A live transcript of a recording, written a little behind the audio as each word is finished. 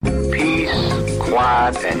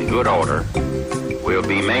quiet and good order will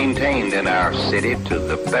be maintained in our city to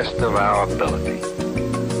the best of our ability.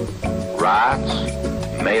 Riots,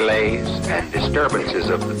 melees, and disturbances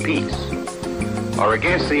of the peace are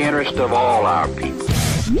against the interest of all our people,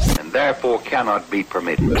 and therefore cannot be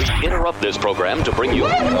permitted. We interrupt this program to bring you...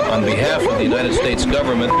 On behalf of the United States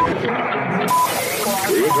government...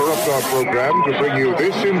 We interrupt our program to bring you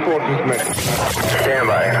this important message. Stand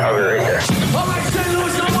by, I'll be right there. All right, St.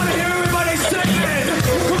 Louis, I want to hear everybody singing.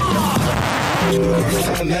 Come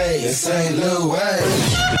on. LA and St. Louis.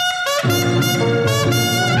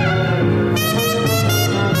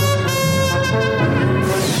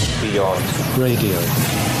 Beyond radio.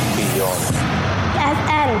 Beyond.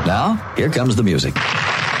 FM. Now, here comes the music.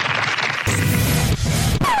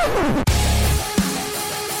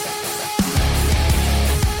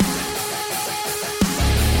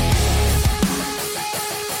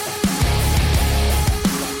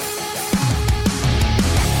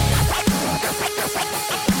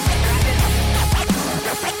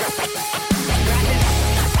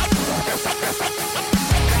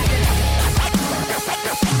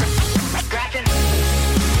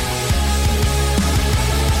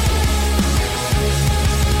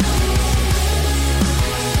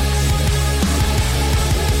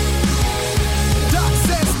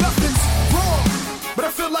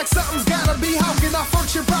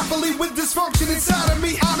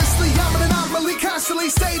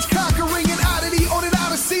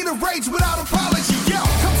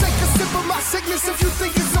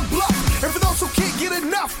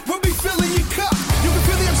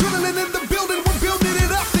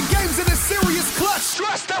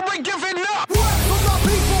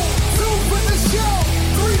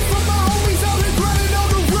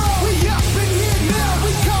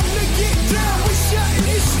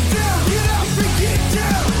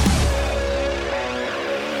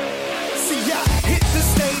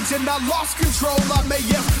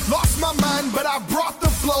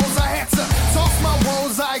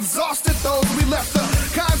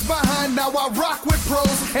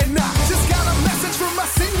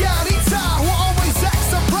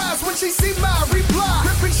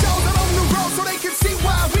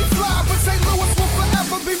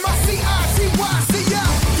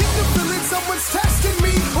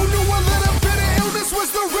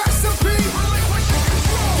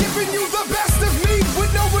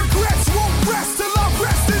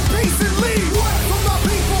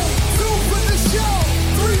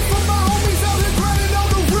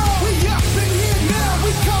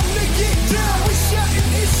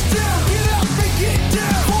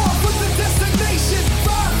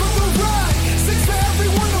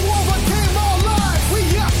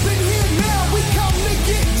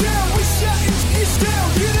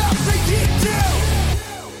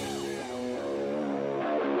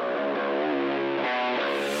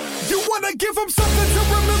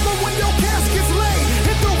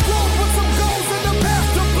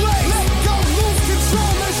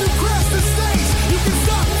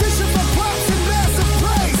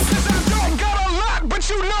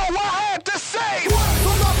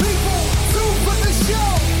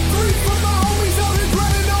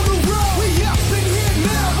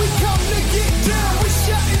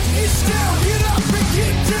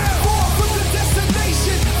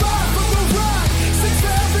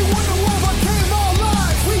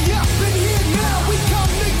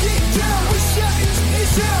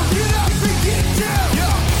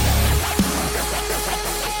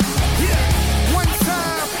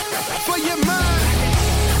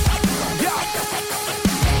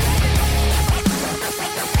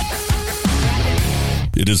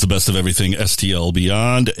 It is the best of everything, STL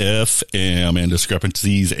Beyond FM, and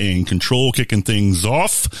Discrepancies and Control kicking things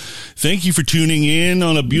off. Thank you for tuning in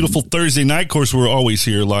on a beautiful Thursday night. Of course, we're always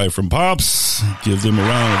here live from Pops. Give them a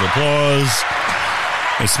round of applause.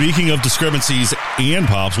 And speaking of Discrepancies and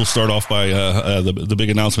Pops, we'll start off by the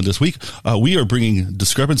big announcement this week. We are bringing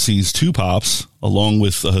Discrepancies to Pops, along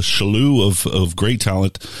with a slew of great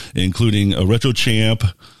talent, including a Retro Champ,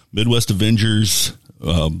 Midwest Avengers,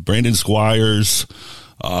 Brandon Squires,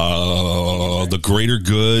 The Greater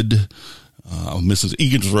Good, Mrs.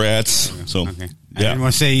 Egan's Rats. So, okay. I didn't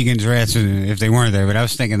want to say Egan's Rats if they weren't there, but I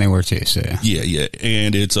was thinking they were too. So yeah,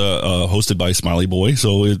 and it's hosted by Smiley Boy,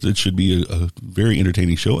 so it should be a very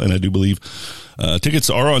entertaining show. And I do believe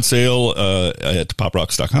tickets are on sale at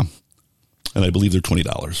poprocks.com, and I believe they're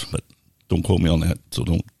 $20, but don't quote me on that. So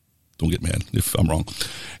don't get mad if I'm wrong.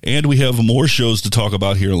 And we have more shows to talk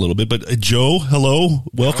about here in a little bit. But Joe, hello,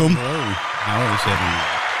 welcome. Hello. How is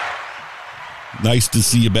Nice to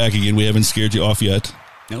see you back again. We haven't scared you off yet.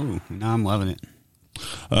 No, I'm loving it.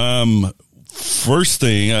 first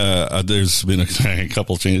thing, there's been a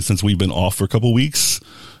couple changes since we've been off for a couple weeks.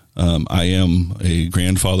 I am a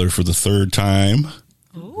grandfather for the third time.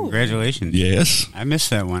 Ooh. Congratulations. Yes. I missed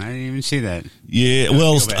that one. I didn't even see that. Yeah.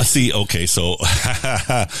 Well, see, okay. So,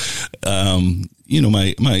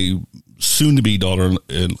 my soon-to-be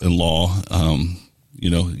daughter-in-law,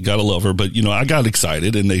 gotta love her. But, I got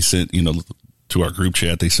excited and they sent, to our group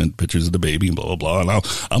chat, they sent pictures of the baby and blah, blah, blah. And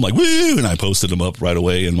I'm like, woo! And I posted them up right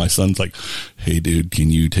away. And my son's like, hey, dude, can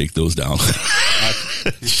you take those down?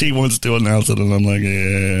 She wants to announce it. And I'm like,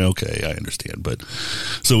 yeah, okay, I understand. But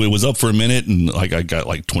so it was up for a minute and I got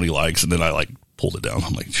 20 likes and then I pulled it down.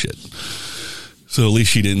 I'm like, shit. So at least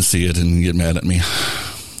she didn't see it and get mad at me.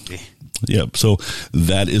 Yeah. So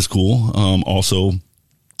that is cool. Also,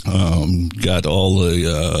 got all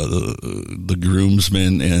the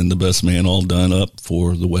groomsmen and the best man all done up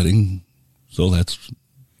for the wedding. So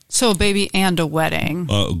a baby and a wedding.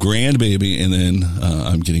 Grandbaby, and then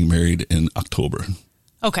I'm getting married in October.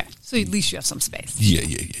 Okay, so at least you have some space. Yeah.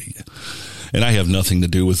 And I have nothing to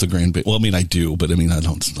do with the grandbaby. Well, I mean, I do, but I mean,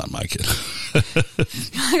 it's not my kid.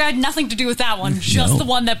 I had nothing to do with that one. Just the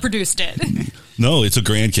one that produced it. No, it's a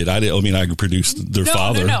grandkid. I produced their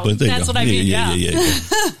father. No. But that's what I mean. Yeah.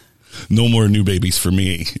 No more new babies for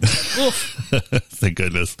me. Thank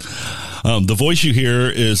goodness. The voice you hear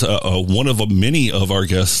is one of many of our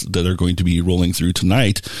guests that are going to be rolling through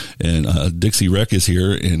tonight. And Dixie Recht is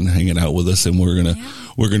here and hanging out with us. And we're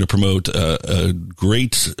gonna promote a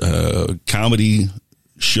great comedy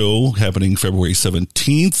show happening February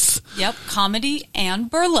 17th. Yep, comedy and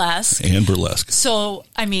burlesque. So,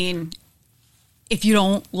 I mean, if you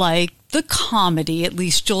don't like the comedy, at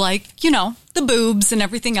least you'll like, the boobs and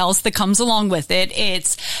everything else that comes along with it.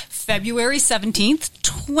 It's February 17th,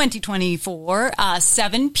 2024,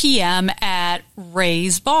 7 p.m. at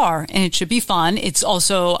Ray's Bar, and it should be fun. It's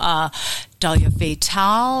also Dahlia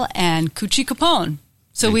Fatal and Coochie Capone.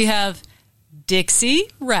 So we have Dixie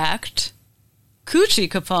Recht, Coochie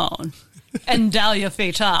Capone, and Dahlia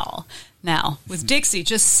Fatal. Now, with Dixie,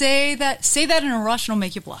 just say that in a rush and it'll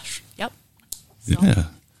make you blush. Yep. So, yeah.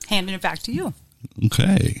 Handing it back to you.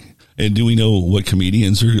 Okay. And do we know what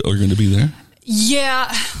comedians are going to be there?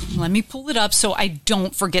 Yeah. Let me pull it up so I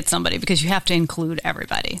don't forget somebody because you have to include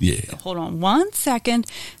everybody. Yeah. So hold on 1 second.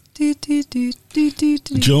 Joe,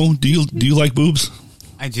 do you like boobs?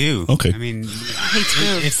 I do. Okay. I mean, I hate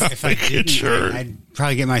boobs. if I didn't, sure. I'd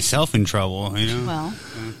probably get myself in trouble, Well.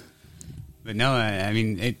 But no, I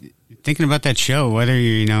mean, thinking about that show, whether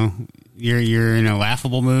you're in a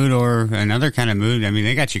laughable mood or another kind of mood, I mean,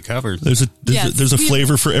 they got you covered. There's a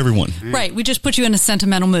flavor for everyone. Right. We just put you in a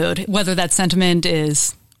sentimental mood, whether that sentiment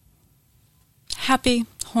is happy,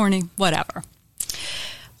 horny, whatever.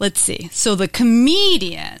 Let's see. So the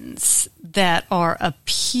comedians that are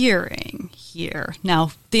appearing here.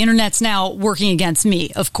 Now, the internet's now working against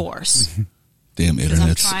me, of course. Damn internet.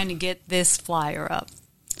 I'm trying to get this flyer up.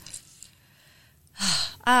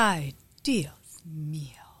 Ay, Dios mío.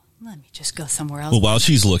 Let me just go somewhere else. Well, while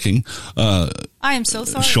she's looking, I am so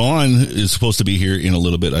sorry. Sean is supposed to be here in a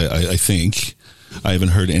little bit, I think. I haven't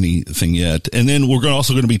heard anything yet. And then we're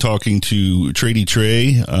also going to be talking to Trady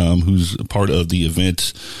Trey, who's part of the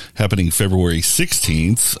event happening February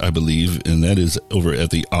 16th, I believe, and that is over at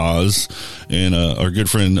the Oz. And our good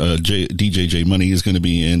friend DJ J Money is going to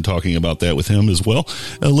be in talking about that with him as well.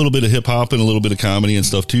 A little bit of hip hop and a little bit of comedy and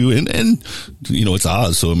stuff too. And it's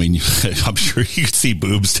Oz, so I mean, I'm sure you could see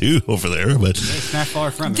boobs too over there. But it's not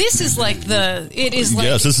far from it. This is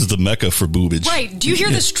yes, this is the mecca for boobage. Right. Do you hear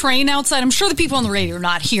this train outside? I'm sure the people on the radio are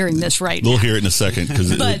not hearing this right now. They'll hear it in a second because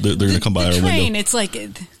they're going to come by our train, window. It's like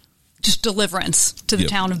just deliverance to the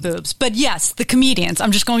town of boobs. But yes, the comedians.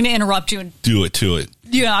 I'm just going to interrupt you and do it to it.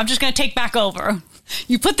 Yeah, I'm just going to take back over.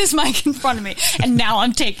 You put this mic in front of me, and now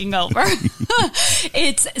I'm taking over.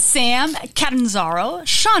 It's Sam Catanzaro,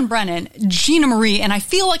 Sean Brennan, Gina Marie, and I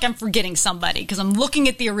feel like I'm forgetting somebody because I'm looking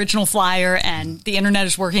at the original flyer, and the internet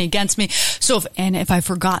is working against me. So, if I've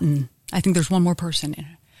forgotten, I think there's one more person in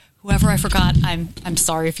it. Whoever I forgot, I'm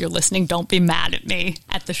sorry if you're listening. Don't be mad at me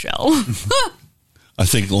at the show. I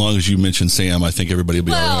think as long as you mention Sam, I think everybody will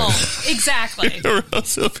be all right. Exactly. Or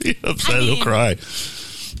else he'll be upset. He'll cry.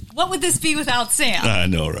 What would this be without Sam? I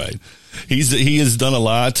know, right? He has done a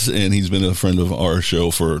lot, and he's been a friend of our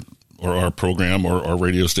show or our program or our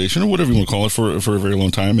radio station or whatever you want to call it for a very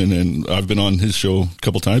long time. And I've been on his show a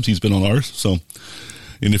couple times. He's been on ours. So,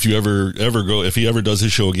 and if you ever go, if he ever does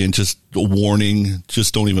his show again, just a warning,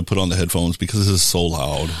 just don't even put on the headphones because this is so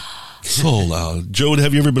loud. So loud. Joe,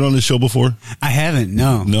 have you ever been on this show before? I haven't.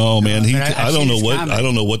 No. No, man. I don't know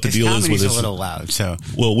what the his deal is with comedy's his. a little loud. So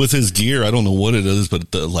well, with his gear, I don't know what it is,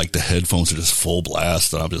 but the headphones are just full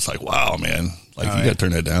blast. And I'm just like, wow, man. Like you got to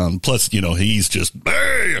turn that down. Plus, he's just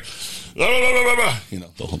the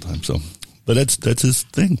whole time. So, but that's his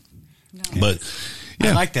thing. No. But.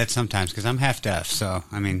 Yeah. I like that sometimes because I'm half deaf, so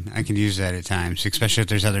I mean I can use that at times, especially if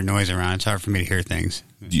there's other noise around. It's hard for me to hear things.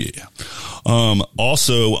 Yeah.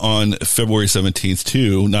 Also on February 17th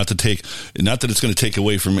too, not that it's going to take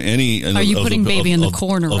away from any. Are you putting baby in the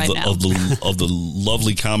corner right now? Of the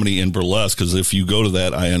lovely comedy and burlesque, because if you go to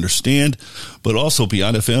that, I understand. But also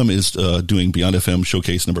Beyond FM is doing Beyond FM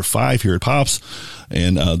Showcase number 5 here at Pops,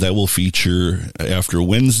 and that will feature after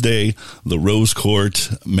Wednesday the Rose Court,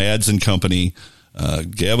 Mads and Company.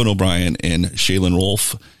 Gavin O'Brien and Shaylin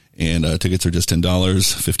Rolfe, and tickets are just $10,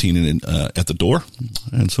 $15 at the door,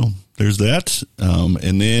 and so there's that.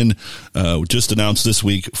 And then just announced this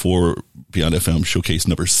week for Beyond FM Showcase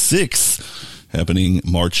number 6, happening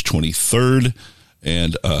March 23rd.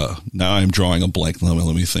 And now I'm drawing a blank. Let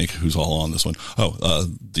me think who's all on this one.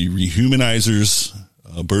 The Rehumanizers,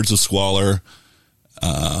 Birds of Squalor.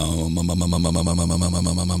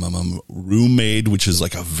 Roommate, which is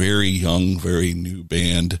like a very young, very new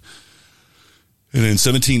band. And then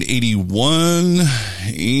 1781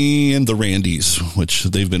 and the Randys, which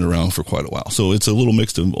they've been around for quite a while. So it's a little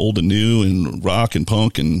mix of old and new and rock and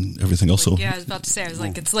punk and everything else. Yeah, I was about to say,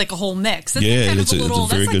 it's like a whole mix. It's it's a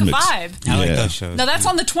very good mix. Vibe. I like those shows. Now that's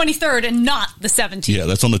on the 23rd and not the 17th. Yeah,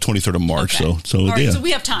 that's on the 23rd of March. Okay. So all right, yeah. so we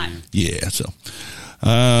have time. Yeah, so.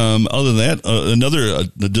 Other than that,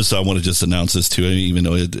 I want to just announce this too, even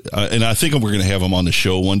though and I think we're going to have him on the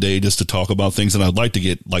show one day just to talk about things. And I'd like to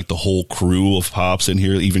get like the whole crew of Pops in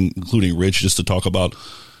here, even including Rich, just to talk about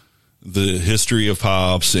the history of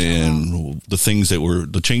Pops and the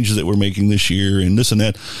changes that we're making this year and this and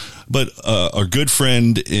that. But, our good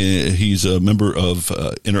friend, he's a member of,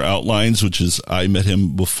 Inner Outlines, which is, I met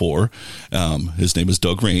him before. His name is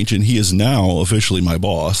Doug Range, and he is now officially my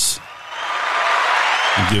boss.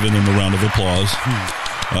 I'm giving him a round of applause.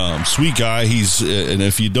 Sweet guy. He's, and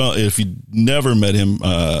if you never met him,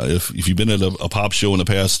 if you've been at a pop show in the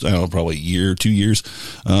past, I don't know, probably a year, 2 years,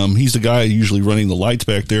 he's the guy usually running the lights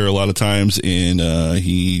back there a lot of times. And,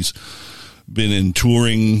 he's been in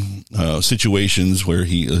touring, situations where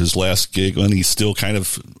his last gig, and he's still kind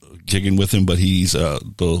of gigging with him, but he's,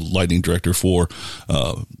 the lighting director for,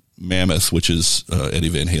 Mammoth, which is, Eddie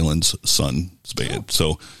Van Halen's son's band.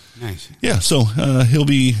 So, nice. Yeah, so he'll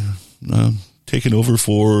be taking over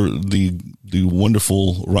for the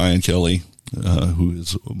wonderful Ryan Kelly, who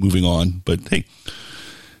is moving on. But hey,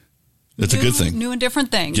 that's a good thing. New and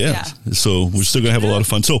different things. Yeah. So we're still going to have a lot of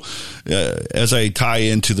fun. So as I tie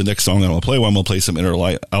into the next song I'm going to play, I'm going to play some Inner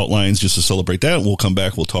Outlines just to celebrate that. We'll come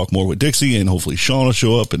back. We'll talk more with Dixie, and hopefully Sean will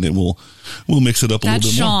show up, and then we'll mix it up a little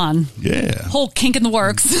bit Sean. more. Yeah. Whole kink in the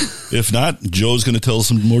works. If not, Joe's going to tell us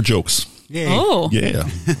some more jokes. Yay. Oh. Yeah.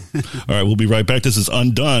 All right, we'll be right back. This is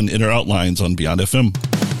Undone, Inner Outlines on Beyond FM.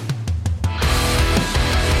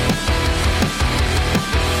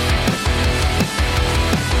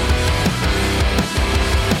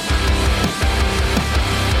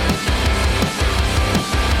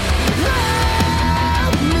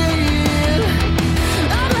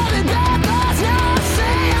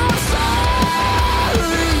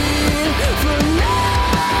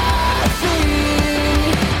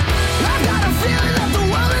 Feeling that the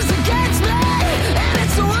world is against me, and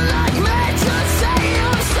it's so unlike me to say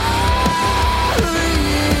I'm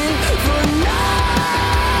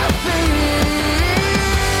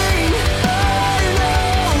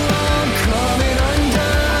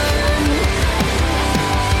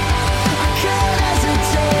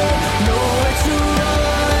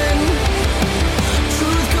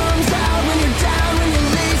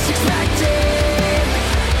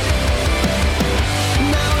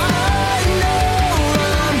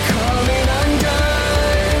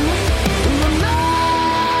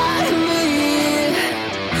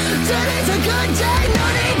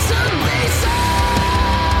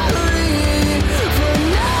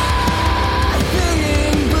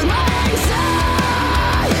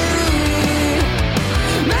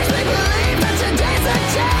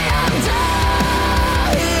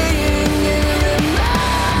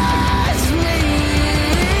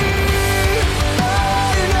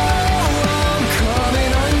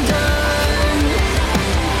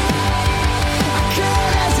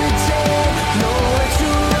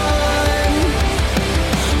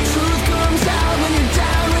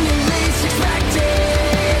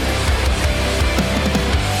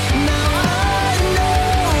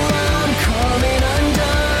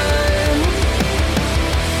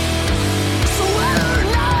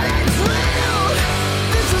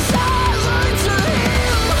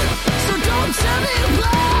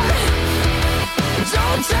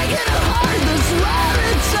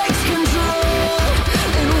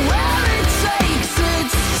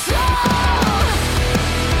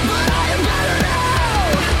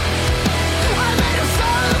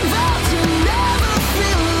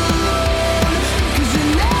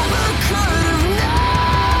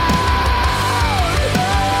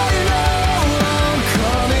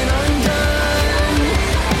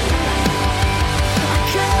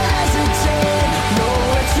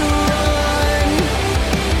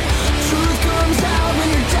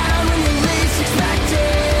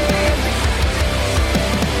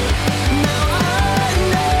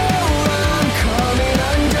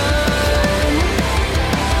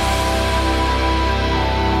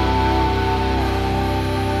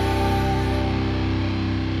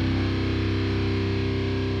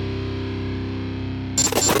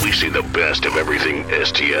We see the best of everything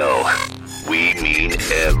STL. We mean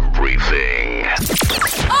everything.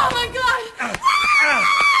 Oh my God!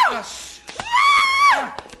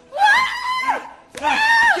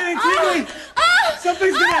 Getting tingly.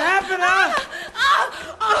 Something's gonna happen,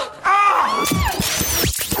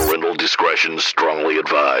 Parental discretion strongly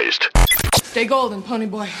advised. Stay golden, pony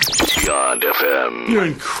boy. Beyond FM. You're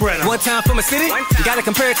incredible. One time for my city, gotta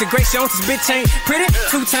compare it to Grace Jones. This bitch ain't pretty.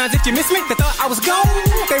 2 times if you miss me, they thought I was gone.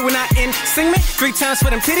 They were not in sing me. 3 times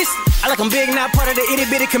for them titties. I like them big, not part of the itty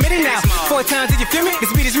bitty committee now. 4 times did you feel me?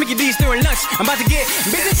 This beat is Mickey D's during lunch. I'm about to get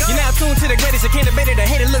busy. You're now tuned to the greatest. You can't debate it. I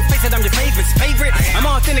hate it. Look, face it, I'm your favorite. I'm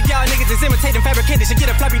authentic, y'all niggas is imitating, fabricated. Should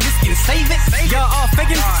get a floppy disk and save it. Y'all all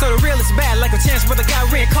faking, so the real is bad, like a chance, but I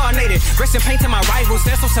got reincarnated. Rest in pain to my rivals,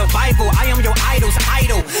 that's no survival. I am your idol.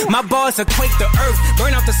 My bars equate the earth,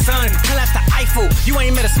 burn out the sun, collapse the Eiffel. You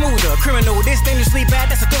ain't met a smoother criminal. This dangerously bad,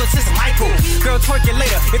 that's a thriller system. Michael, girl, twerk it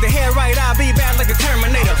later. If the hair right, I'll be bad like a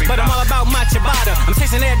Terminator. But I'm all about my ciabatta. I'm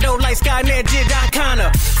chasing that dough like Sky Near Jid Don Connor.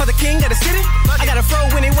 For the king of the city, I got a fro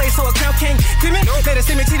anyway, so a crown king. Give me, let us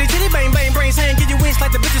see me titty, bang, bang, brains hang, give you wings like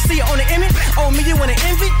the bitches see you on the image. Oh, me, you wanna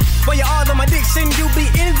envy? Boy, you all on my dick, shouldn't you be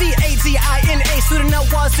envy? AGINA, suiting up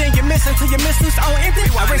walls in, you miss until you miss loose on empty.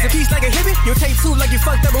 I raise a piece like a hippie, you take 2 like you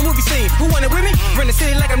fucked up a movie scene. Who want it with me? Run the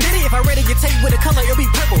city like I'm Diddy. If I ready your tape with a color, it'll be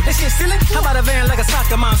purple. That shit silly. How about a van like a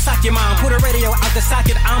soccer mom? Sock your mom. Put a radio out the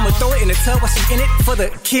socket. I'ma throw it in the tub while she in it for the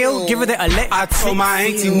kill. Give her the elect. I told my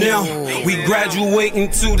auntie now, we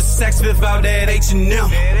graduating to the sex fifth out at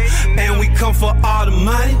H&M. And we come for all the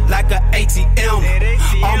money like a ATM.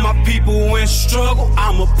 All my people in struggle,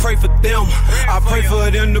 I'ma pray for them. I pray for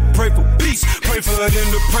them to pray for peace. Pray for them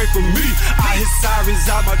to pray for me. I hear sirens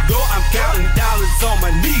out my door. I'm counting dollars on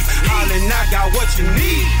my knees. Hollering, I got what you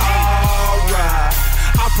need. Alright.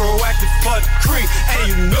 I'm proactive for the cream. And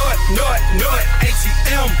you know it.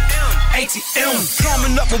 ATM.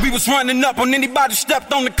 Coming up when we was running up on anybody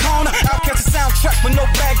stepped on the corner. I'll catch a soundtrack with no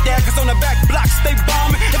Baghdad, cause on the back block stay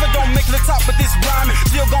bombing. If I don't make the top with this rhyming,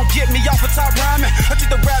 still gon' get me off of top rhyming. I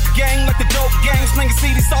treat the rap gang like the dope gang, slinging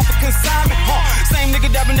CDs off of consignment. Same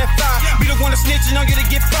nigga dabbing that fire, be the one to snitch and don't get to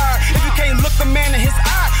get fired. If you can't look a man in his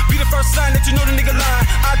eye, be the first sign that you know the nigga lying.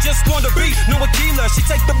 I just want to be no Aquila. She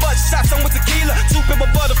take the butt shots on with tequila. 2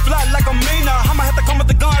 pepper butterfly like a Mina. I'ma have to come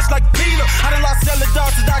with the guns like Peter. I done lost cellar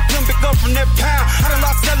dogs since I couldn't pick up from that pound. I done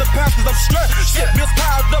lost cellar pounds cause I'm stressed. Shit, bills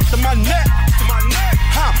piled up to my neck.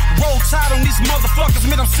 Roll tide on these motherfuckers.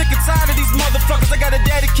 Man, I'm sick and tired of these motherfuckers. I got a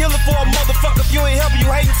daddy killer for a motherfucker. If you ain't helping,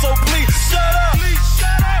 you hating, so please shut up.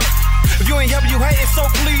 If you ain't helping, you hating, so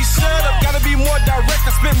please shut up. Gotta be more direct.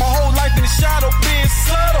 I spent my whole life in the shadow being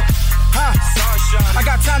subtle. I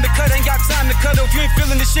got time to cut, ain't got time to cut. If you ain't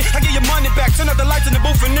feeling this shit, I get your money back. Turn up the lights in the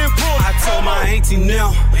booth and then pull. I told my auntie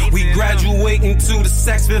now, we graduating to the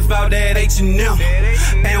sex fifth out at H&M.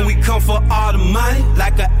 And we come for all the money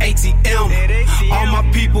like a ATM. All my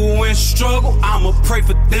people in struggle, I'ma pray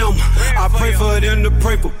for them. I pray for them to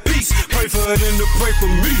pray for peace. Pray for them to pray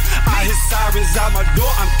for me. I hear sirens out my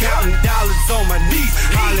door, I'm counting dollars on my knees.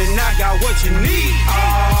 Hollering, I got what you need.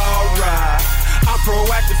 Alright. I'm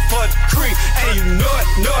proactive for the cream, and you know it.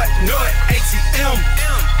 ATM.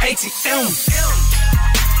 ATM.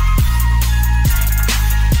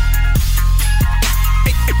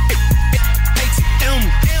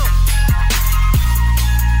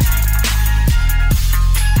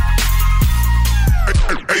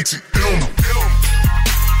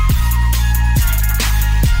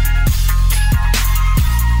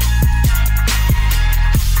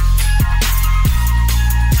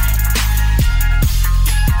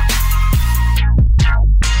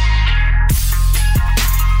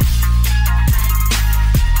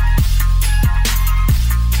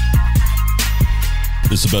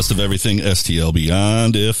 It's the best of everything STL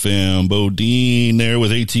Beyond FM. Bodine there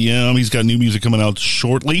with ATM. He's got new music coming out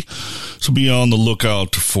shortly. So be on the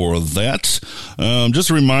lookout for that. Just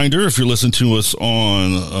a reminder, if you're listening to us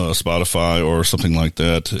on Spotify or something like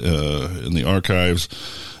that in the archives,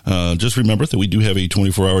 just remember that we do have a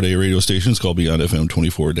 24-hour day radio station. It's called Beyond FM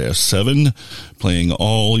 24-7, playing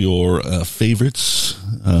all your favorites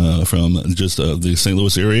from just the St.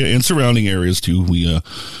 Louis area and surrounding areas too. We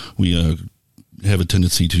have a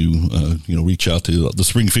tendency to reach out to the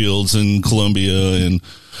Springfields and Columbia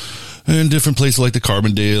and different places like the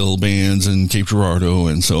Carbondale bands and Cape Girardeau,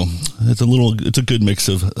 and so it's a good mix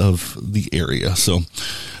of the area. So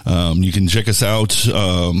you can check us out.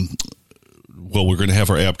 Well, we're going to have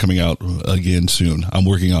our app coming out again soon. I'm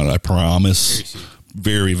working on it, I promise.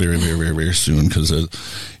 Very, very, very, very, very soon, because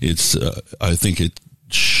it's. I think it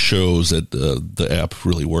shows that the app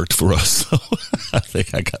really worked for us. So I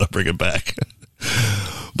think I got to bring it back.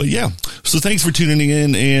 But yeah, so thanks for tuning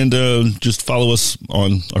in, and just follow us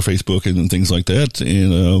on our Facebook and things like that.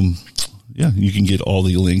 And yeah, you can get all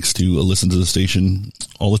the links to listen to the station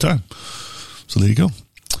all the time. So there you go.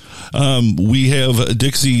 We have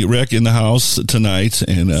Dixie Recht in the house tonight,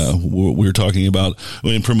 and we're talking about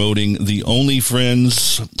and promoting the Only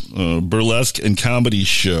Friends burlesque and comedy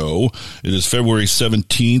show. It is February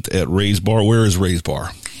 17th at Ray's Bar. Where is Ray's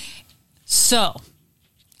Bar? So,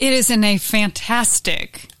 it is in a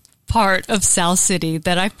fantastic part of South City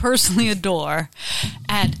that I personally adore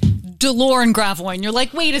at Delore and Gravois. And you're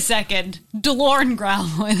like, wait a second, Delore and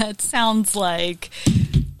Gravois, that sounds like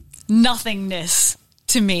nothingness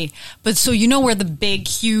to me. But so you know where the big,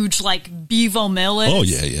 huge, like, Bevo Mill is? Oh,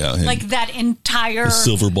 yeah. And like that entire... the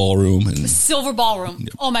Silver Ballroom. Silver Ballroom. Yep.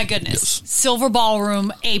 Oh, my goodness. Yes. Silver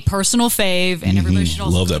Ballroom, a personal fave, and everybody should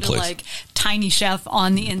also Love go that to, place. like, Tiny Chef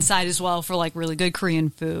on the inside as well for, like, really good Korean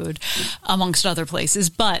food, amongst other places.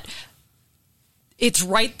 But it's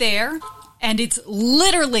right there, and it's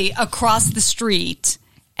literally across the street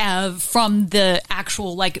from the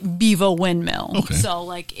actual, like, Bevo windmill. Okay. So,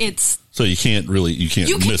 like, it's... So you can't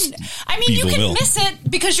miss. I mean, you Bevo can Mill. miss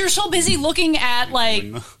it because you're so busy looking at, like,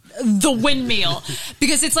 the windmill,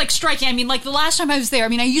 because it's, like, striking. I mean, like, the last time I was there, I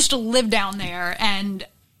mean, I used to live down there and,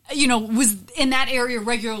 was in that area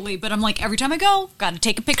regularly, but I'm like, every time I go, got to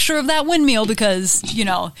take a picture of that windmill because,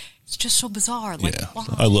 it's just so bizarre. Like, Yeah, wow.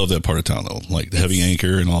 I love that part of town, though, like the Heavy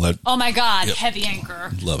Anchor and all that. Oh my God, Yep. Heavy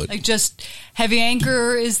Anchor. Love it. Like, just Heavy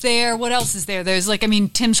Anchor is there. What else is there? There's, like, I mean,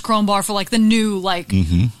 Tim's Chrome Bar for, like, the new, like,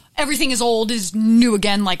 everything is old is new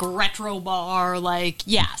again, like, retro bar. Like,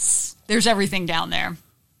 yes, there's everything down there.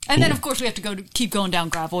 And then, of course, we have to keep going down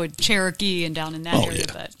Gravois, Cherokee, and down in that area.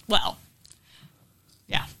 Yeah. But, well,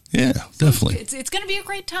 yeah. Yeah, definitely. It's going to be a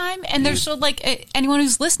great time. And there's so, like, anyone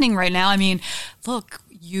who's listening right now, I mean, look,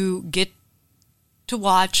 you get to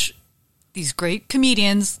watch these great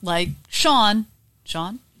comedians like Sean.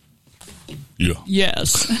 Yeah.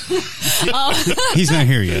 Yes. He's not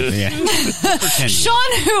here yet. Yeah.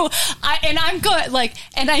 Sean, I'm good. Like,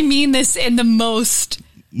 and I mean this in the most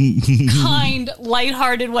kind,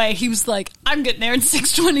 lighthearted way. He was like, "I'm getting there at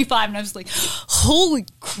 6:25," and I was like, "Holy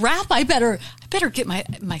crap! I better get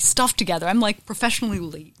my stuff together." I'm like professionally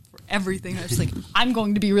late for everything. I was like, "I'm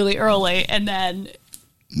going to be really early," and then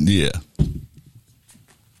yeah.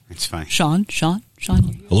 It's fine. Sean.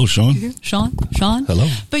 Hello, Sean. Sean. Hello.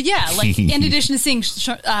 But yeah, like, in addition to seeing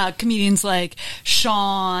comedians like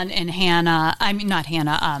Sean and Hannah, I mean, not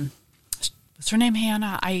Hannah, what's her name?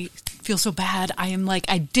 Hannah. I feel so bad. I am like,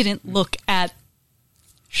 I didn't look at,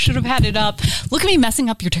 should have had it up. Look at me messing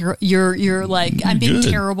up your like, I'm being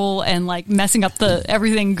Good. terrible and like messing up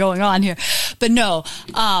everything going on here. But no,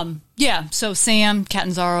 yeah, so Sam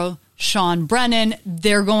Catanzaro, Sean Brennan,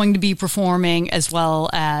 they're going to be performing as well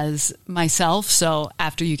as myself. So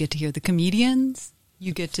after you get to hear the comedians,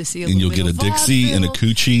 you get to see a little bit And you'll get a Dixie and a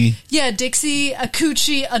Coochie. Yeah, Dixie, a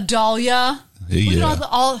Coochie, a Dahlia. Hey, Look yeah. at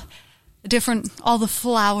all the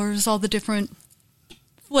flowers, all the different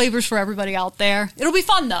flavors for everybody out there. It'll be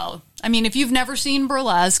fun though. I mean, if you've never seen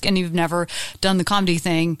burlesque and you've never done the comedy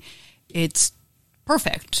thing, it's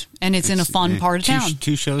perfect. And it's in a fun part of town.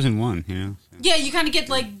 Two shows in one, you know. Yeah, you kind of get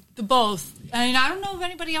like the both. I mean, I don't know of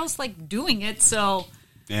anybody else like doing it, so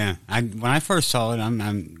Yeah, when I first saw it,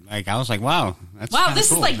 I'm like, I was like, wow, that's wow, kinda this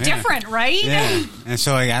cool. is like Yeah. different, right? Yeah, and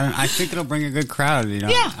so like, I think it'll bring a good crowd. You know,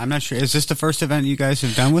 Yeah. I'm not sure. Is this the first event you guys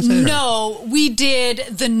have done with it? or- No, we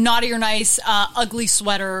did the Naughty or Nice ugly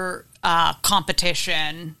sweater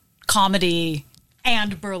competition, comedy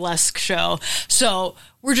and burlesque show. So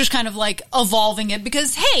we're just kind of like evolving it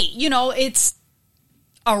because, hey, it's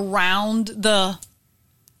around the,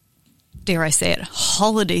 dare I say it,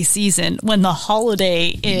 holiday season, when the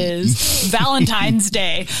holiday is Valentine's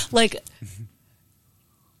Day. Like,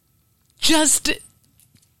 just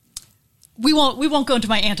we won't go into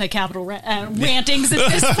my anti-capital rantings at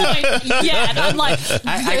this point yet. I'm like,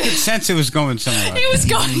 I could sense it was going somewhere. It was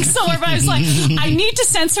going somewhere, but I was like, I need to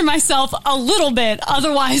censor myself a little bit,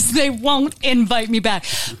 otherwise they won't invite me back.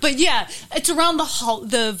 But yeah, it's around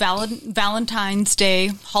the Valentine's Day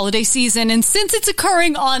holiday season, and since it's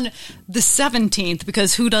occurring on the 17th,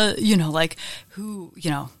 because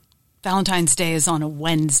Valentine's Day is on a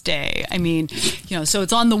Wednesday. I mean, so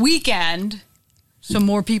it's on the weekend. So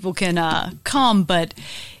more people can come, but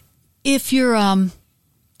if you're, going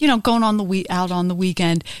out on the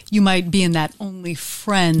weekend, you might be in that only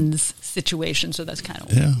friends situation. So that's kind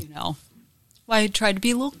of, why I tried to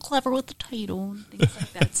be a little clever with the title and things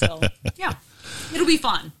like that. So yeah, it'll be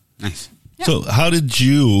fun. Nice. Yeah. So how did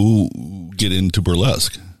you get into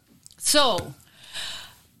burlesque? So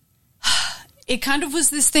it kind of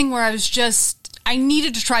was this thing where I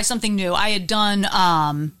needed to try something new. I had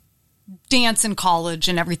done, dance in college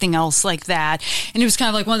and everything else like that. And it was kind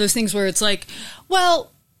of like one of those things where it's like, well,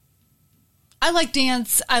 I like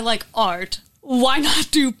dance. I like art. Why not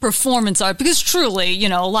do performance art? Because truly,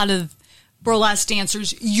 a lot of burlesque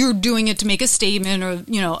dancers, you're doing it to make a statement or,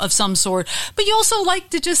 of some sort. But you also like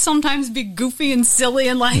to just sometimes be goofy and silly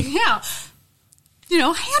and like, hand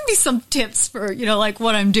me some tips for, like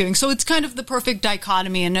what I'm doing. So it's kind of the perfect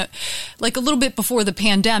dichotomy. And like a little bit before the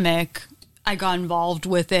pandemic, I got involved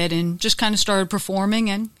with it and just kind of started performing,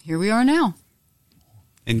 and here we are now.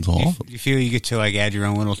 And you feel you get to like add your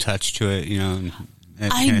own little touch to it, and that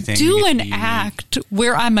kind of thing. I do an act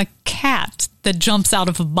where I'm a cat that jumps out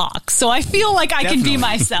of a box, so I feel like I can be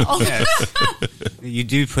myself. Yes. You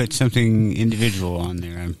do put something individual on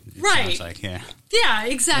there, right? Sounds like, yeah,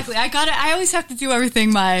 exactly. I always have to do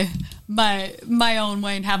everything my own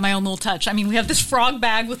way and have my own little touch. I mean, we have this frog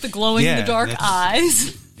bag with the glowing in the dark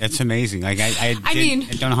eyes. That's amazing. Like I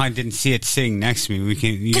don't know how I didn't see it sitting next to me.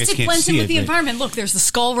 You guys it can't blends see in it with the environment. Look, there's the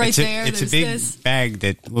skull right there. It's there's a big bag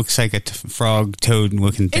that looks like a frog toad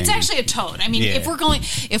looking thing. It's actually a toad. I mean, if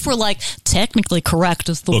we're like technically correct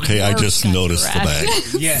is the okay. I just noticed the bag.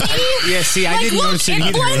 See, I didn't notice it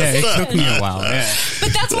either. It took me a while. Yeah.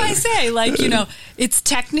 But that's why I say, like, it's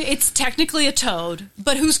technically a toad.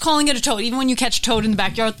 But who's calling it a toad? Even when you catch a toad in the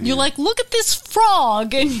backyard, you're like, look at this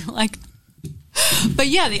frog, and you're like. But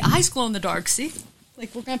yeah, the eyes glow in the dark. See,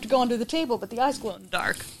 like we're gonna have to go under the table, but the eyes glow in the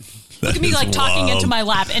dark. Look at me, like talking into my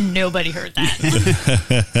lap, and nobody heard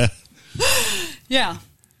that. Yeah,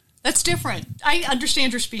 that's different. I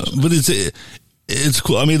understand your speech, but it's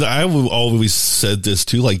cool. I mean, I've always said this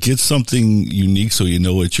too. Like, get something unique so you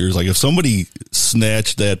know it's yours. Like, if somebody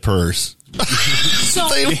snatched that purse. So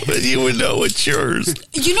you would know it's yours.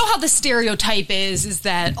 You know how the stereotype is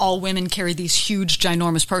that all women carry these huge,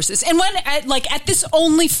 ginormous purses. And when at this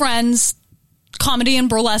Only Friends comedy and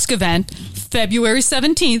burlesque event, February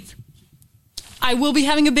 17th, I will be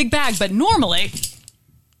having a big bag. But normally,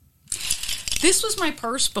 this was my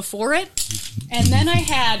purse before it, and then I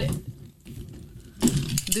had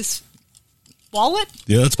this wallet.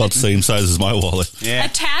 Yeah, it's about the same size as my wallet. Yeah.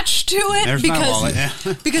 Attached to it. There's my wallet. Yeah.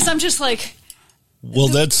 Because I'm just like. Well,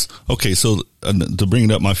 that's okay. So to bring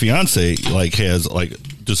it up, my fiance has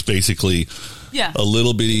just basically a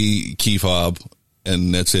little bitty key fob,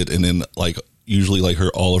 and that's it. And then usually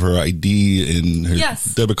all of her ID and her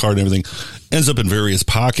debit card and everything ends up in various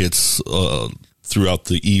pockets throughout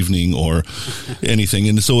the evening or anything.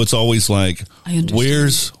 And so it's always like,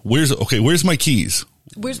 where's my keys?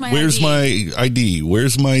 Where's my ID?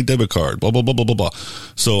 Where's my debit card? Blah, blah, blah, blah, blah, blah.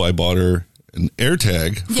 So I bought her an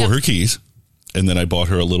AirTag for her keys. And then I bought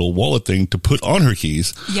her a little wallet thing to put on her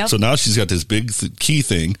keys. Yep. So now she's got this big key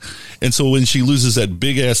thing. And so when she loses that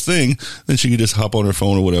big ass thing, then she can just hop on her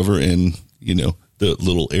phone or whatever. And, the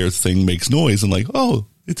little air thing makes noise and oh,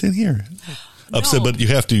 it's in here. Upset, but you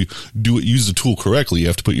have to use the tool correctly. You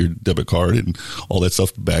have to put your debit card and all that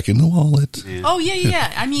stuff back in the wallet. Yeah. Oh,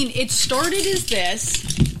 yeah. I mean, it started as this.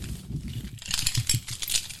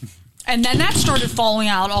 And then that started falling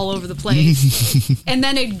out all over the place. And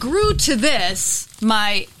then it grew to this,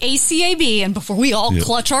 my ACAB. And before we all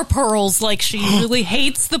clutch our pearls like she really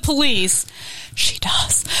hates the police, she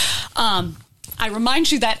does. I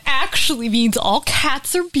remind you that actually means all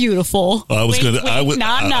cats are beautiful. I was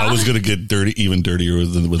gonna get even dirtier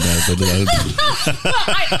with that.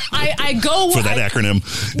 But I go for that acronym.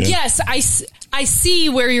 Yeah. Yes, I see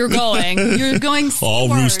where you're going. You're going. All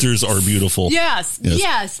roosters are beautiful. Yes.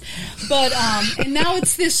 But and now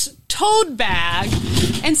it's this tote bag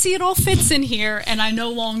and see it all fits in here, and I no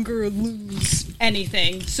longer lose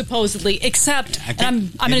anything, supposedly, except,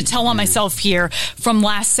 and I'm going to tell on myself here, from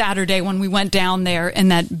last Saturday when we went down there in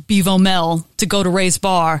that Bevo Mill to go to Ray's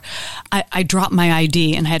Bar, I dropped my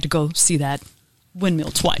ID and I had to go see that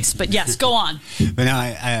windmill twice. But yes, go on. But no,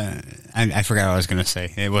 I forgot what I was going to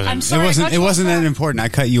say. It wasn't. I'm sorry, it wasn't that important. I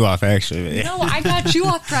cut you off, actually. No, I got you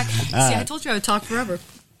off track. See, I told you I would talk forever.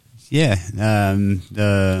 Yeah.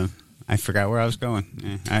 I forgot where I was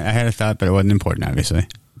going. I had a thought, but it wasn't important, obviously.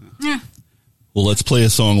 Yeah. Well, let's play a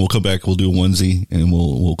song. We'll come back. We'll do a onesie, and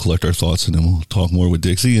we'll collect our thoughts, and then we'll talk more with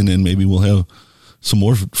Dixie, and then maybe we'll have some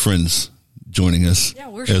more friends joining us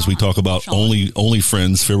as we talk about only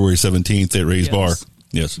friends February 17th at Ray's Bar.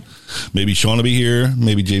 Yes. Maybe Sean will be here.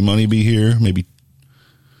 Maybe J Money be here. Maybe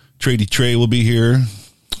Trady Trey will be here.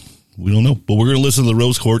 We don't know. But we're going to listen to the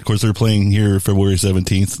Rose Court. Of course, they're playing here February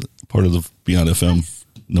 17th, part of the Beyond FM.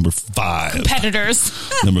 Number 5. Competitors.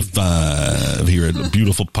 Number 5 here at the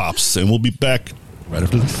Beautiful Pops. And we'll be back right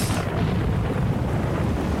after this.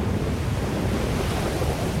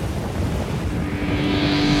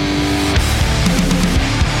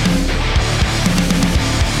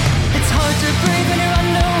 It's hard to breathe when you're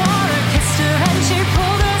underwater. Kissed her and she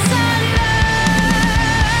pulled us under.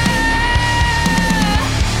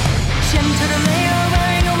 She entered her lair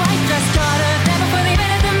wearing a white dress. Got her there before they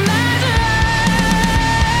invented the murder.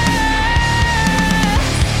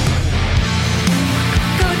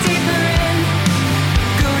 Go deeper in,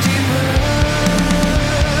 go deeper.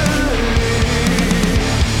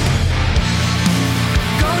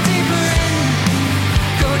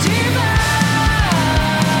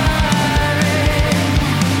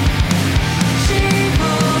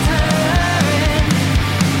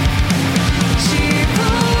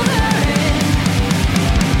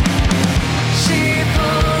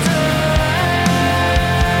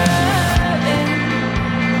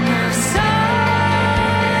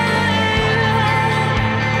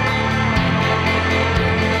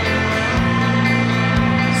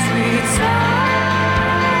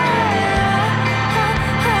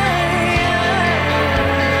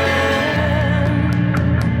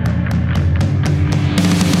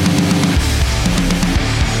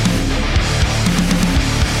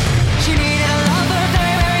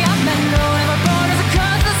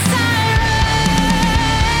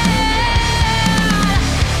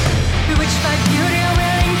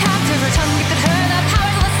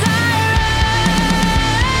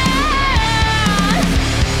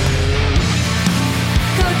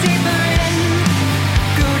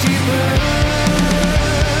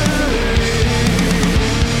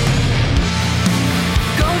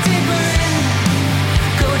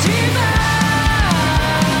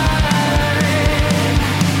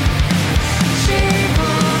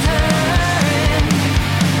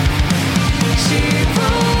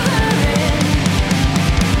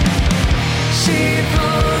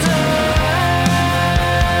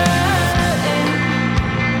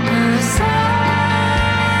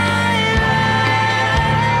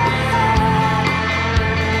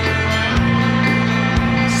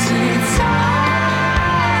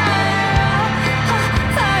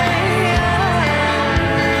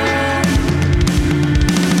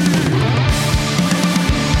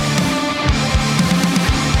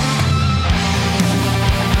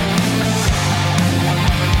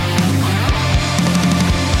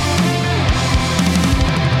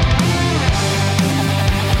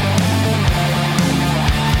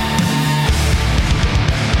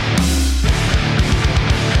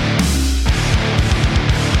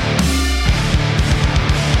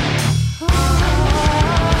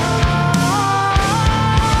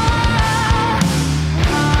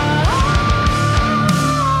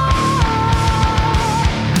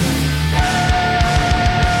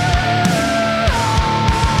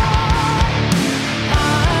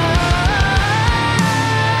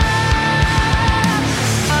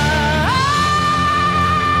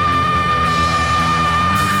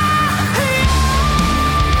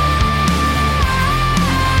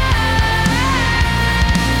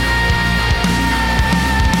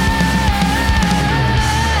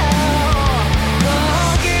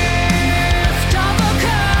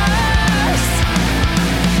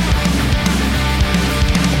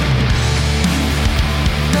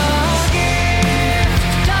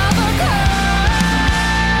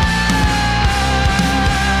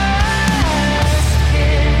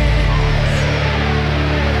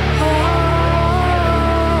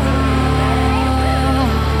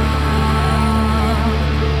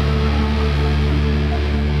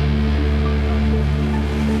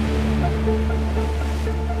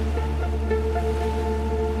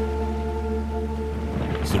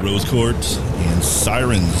 Court and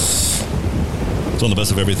Sirens. It's on the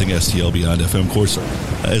Best of Everything STL Beyond FM course.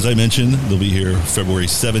 As I mentioned, they'll be here February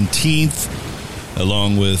 17th.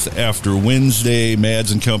 Along with After Wednesday,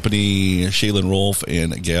 Mads and Company, Shaylin Rolfe,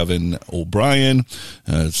 and Gavin O'Brien.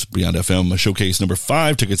 It's Beyond FM Showcase number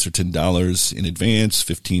 5. Tickets are $10 in advance,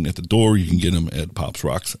 $15 at the door. You can get them at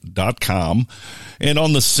popsrocks.com. And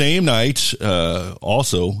on the same night,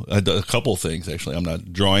 also, a couple things, actually. I'm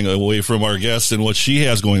not drawing away from our guest and what she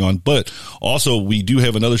has going on, but also we do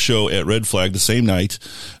have another show at Red Flag the same night.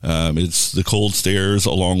 It's The Cold Stairs,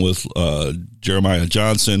 along with Jeremiah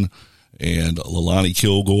Johnson and Lilani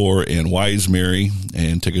Kilgore and Wise Mary,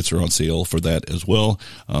 and tickets are on sale for that as well.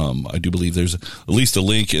 I do believe there's at least a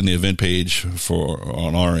link in the event page for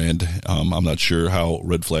on our end. I'm not sure how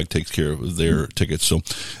Red Flag takes care of their tickets, so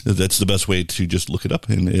that's the best way to just look it up.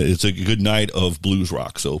 And it's a good night of blues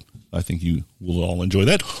rock, so I think you will all enjoy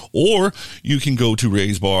that. Or you can go to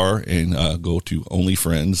Ray's Bar and go to Only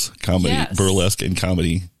Friends Comedy, yes. Burlesque and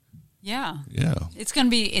Comedy. Yeah. Yeah. It's gonna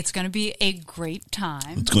be a great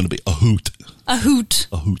time. It's gonna be a hoot. A hoot.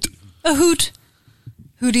 A hoot. A hoot.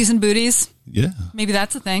 Hooties and booties. Yeah. Maybe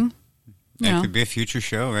that's a thing. That could be a future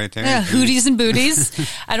show right there. Yeah, hooties and booties.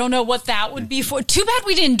 I don't know what that would be for. Too bad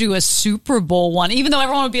we didn't do a Super Bowl one, even though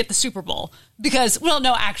everyone would be at the Super Bowl. Because, well,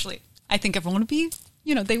 no, actually, I think everyone would be,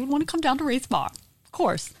 they would want to come down to Ray's Bar. Of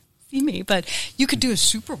course. See me. But you could do a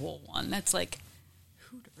Super Bowl one. That's like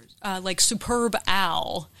Hooters. Like Superb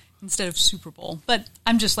Al. Instead of Super Bowl. But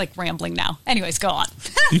I'm just like rambling now. Anyways, go on.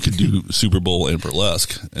 You could do Super Bowl and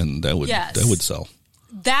burlesque, and that would sell.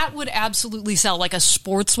 That would absolutely sell, like a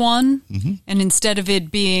sports one. Mm-hmm. And instead of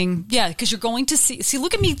it being, because you're going to see,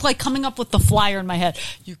 look at me like coming up with the flyer in my head.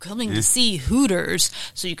 You're coming to see Hooters,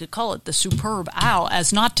 so you could call it the Superb Owl,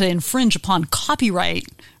 as not to infringe upon copyright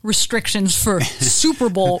restrictions for Super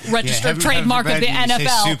Bowl registered trademark of the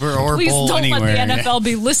NFL. Super or Please bowl don't anywhere. let the NFL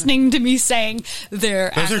be listening to me saying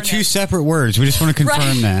their Those acronym. are two separate words. We just want to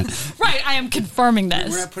confirm that. Right, I am confirming this.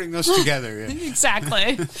 We're not putting those together.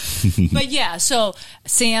 Exactly. But so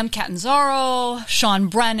Sam Catanzaro, Sean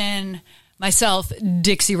Brennan, myself,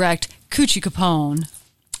 Dixie Recht, Coochie Capone,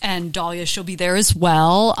 and Dahlia, she'll be there as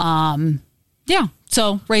well.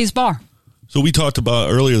 So Ray's Bar. So we talked about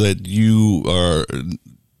earlier that you are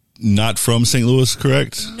not from St. Louis,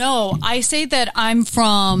 correct? No, I say that I'm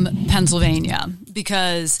from Pennsylvania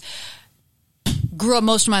because grew up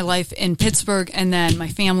most of my life in Pittsburgh, and then my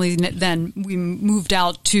family, then we moved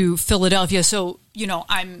out to Philadelphia. So,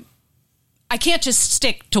 I can't just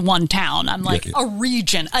stick to one town. I'm like a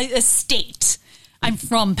region, a state. I'm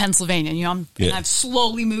from Pennsylvania. And I've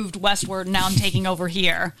slowly moved westward, and now I'm taking over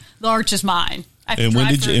here. The arch is mine. And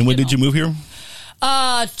when did you move here?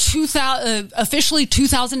 Officially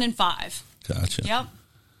 2005. Gotcha. Yep.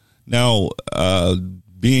 Now,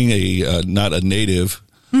 being not a native,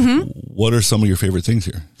 what are some of your favorite things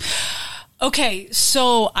here? Okay,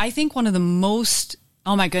 so I think one of the most,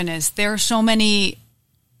 oh my goodness, there are so many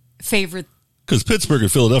favorite. Because Pittsburgh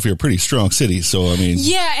and Philadelphia are pretty strong cities, so I mean.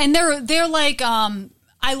 Yeah, and they're like,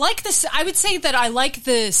 I like this. I would say that I like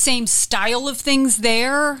the same style of things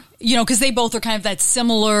there, because they both are kind of that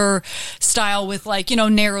similar style with like,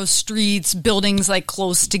 narrow streets, buildings like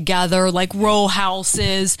close together, like row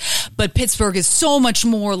houses. But Pittsburgh is so much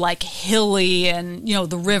more like hilly and,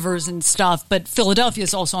 the rivers and stuff. But Philadelphia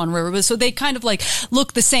is also on river. So they kind of like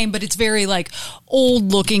look the same, but it's very like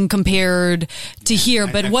old looking compared to here.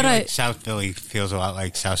 But South Philly feels a lot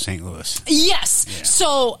like South St. Louis. Yes. Yeah.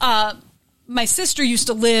 So, my sister used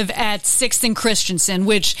to live at 6th and Christensen,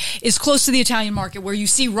 which is close to the Italian market, where you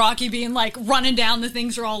see Rocky being like running down. The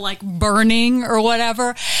things are all like burning or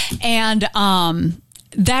whatever. And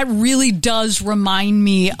that really does remind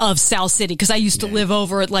me of South City, because I used to live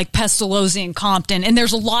over at like Pestalozzi and Compton. And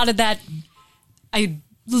there's a lot of that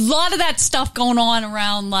stuff going on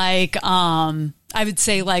around like, I would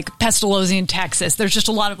say like Pestalozzi in Texas. There's just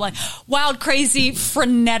a lot of like wild, crazy,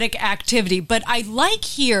 frenetic activity. But I like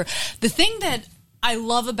here, the thing that I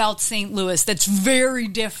love about St. Louis that's very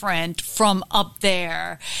different from up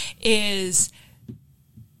there is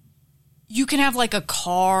you can have like a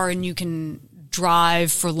car and you can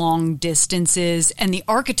drive for long distances, and the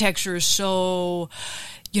architecture is so,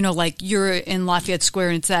 like you're in Lafayette Square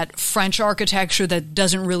and it's that French architecture that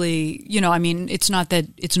doesn't really, it's not that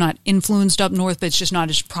it's not influenced up north, but it's just not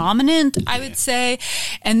as prominent, I would say.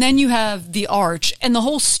 And then you have the Arch, and the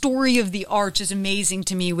whole story of the Arch is amazing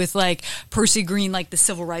to me, with like Percy Green, like the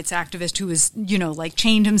civil rights activist who was, like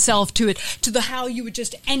chained himself to it, to the how you would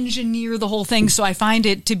just engineer the whole thing. So I find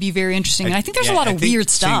it to be very interesting. And I think there's a lot of weird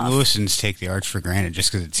stuff. St. Louisans take the Arch for granted just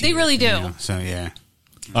because it's They here, really do. So, yeah.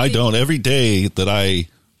 I don't. Every day that I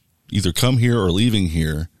either come here or leaving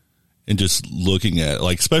here and just looking at,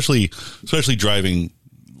 like, especially driving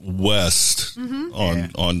west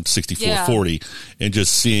on 6440 and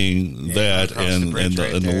just seeing that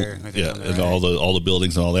and all the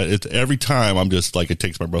buildings and all that. Every time I'm just like, it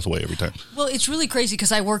takes my breath away every time. Well, it's really crazy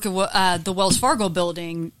because I work at the Wells Fargo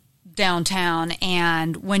building downtown,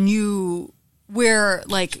 and where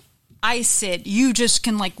like I sit, you just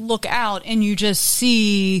can like look out and you just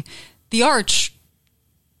see the arch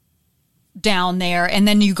down there, and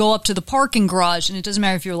then you go up to the parking garage, and it doesn't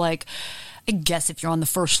matter if you're like, I guess if you're on the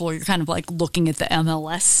first floor, you're kind of like looking at the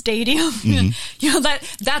MLS stadium. You know,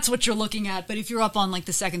 that's what you're looking at. But if you're up on like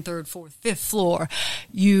the second, third, fourth, fifth floor,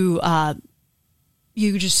 you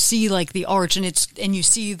just see like the arch, and you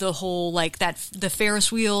see the whole like the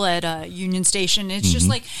Ferris wheel at Union Station. It's just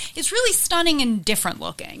like, it's really stunning and different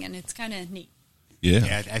looking, and it's kind of neat.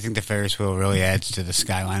 Yeah, I think the Ferris wheel really adds to the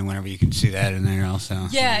skyline whenever you can see that in there also.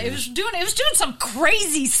 Yeah, it was doing some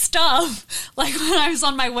crazy stuff. Like when I was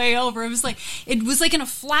on my way over, it was like in a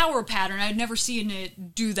flower pattern. I'd never seen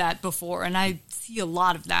it do that before, and I see a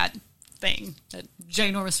lot of that thing, that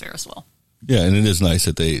ginormous Ferris wheel. Yeah, and it is nice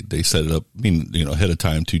that they set it up, I mean, you know, ahead of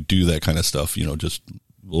time to do that kind of stuff, you know, just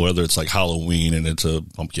whether it's like Halloween and it's a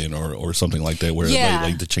pumpkin or something like that, where they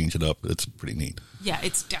like to change it up. It's pretty neat. Yeah,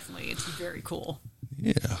 it's very cool.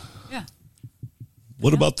 Yeah. Yeah.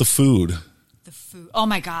 What about the food? The food. Oh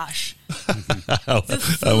my gosh. I'm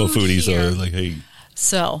a foodie, so like, hey.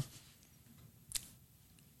 So,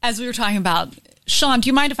 as we were talking about, Sean, do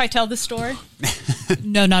you mind if I tell this story?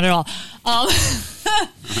 No, not at all.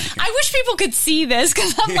 I wish people could see this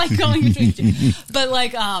because I'm like going between two. But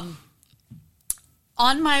like, on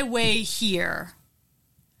my way here,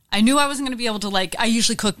 I knew I wasn't going to be able to like, I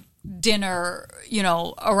usually cook dinner, you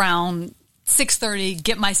know, around 6:30,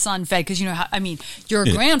 get my son fed, because you know how, I mean, you're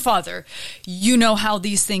a grandfather, you know how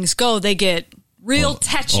these things go. They get real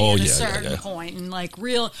tetchy at a certain point, and like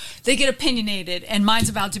they get opinionated, and mine's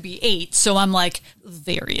about to be 8, so I'm like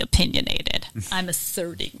very opinionated. I'm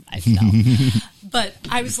asserting myself. But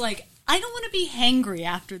I was like, I don't want to be hangry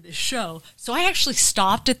after this show, so I actually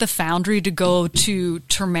stopped at the Foundry to go to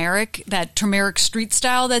Turmeric, that Turmeric street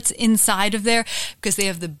style that's inside of there, because they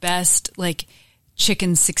have the best like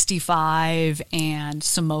chicken 65 and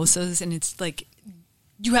samosas, and it's like,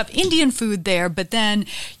 you have Indian food there, but then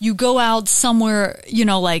you go out somewhere, you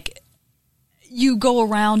know, like you go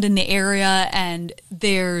around in the area and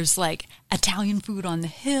there's like Italian food on the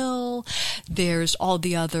hill. There's all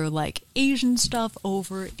the other like Asian stuff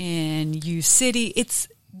over in U City. It's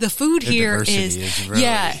the food here is really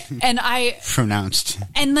and I pronounced.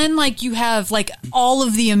 And then like you have like all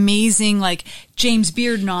of the amazing like James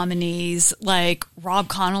Beard nominees, like Rob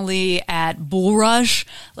Connolly at Bull Rush,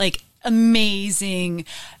 like amazing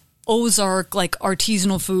Ozark like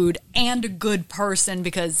artisanal food, and a good person,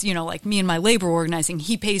 because you know, like me and my labor organizing,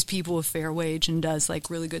 he pays people a fair wage and does like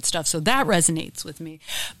really good stuff, so that resonates with me.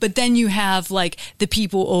 But then you have like the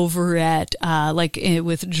people over at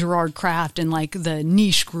with Gerard Kraft and like the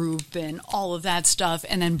Niche Group and all of that stuff,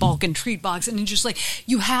 and then Bulk and Treat Box, and it's just like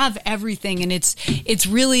you have everything, and it's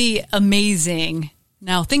really amazing.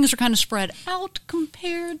 Now things are kind of spread out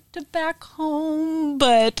compared to back home,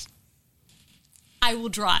 but I will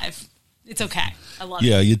drive. It's okay. I love it.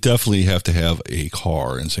 Yeah, you definitely have to have a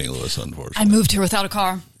car in St. Louis, unfortunately. I moved here without a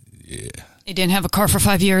car. Yeah. I didn't have a car for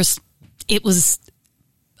 5 years. I was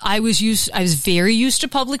very used to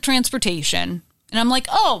public transportation. And I'm like,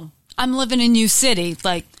 oh, I'm living in New City.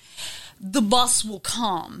 Like, the bus will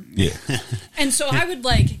come. Yeah. And so I would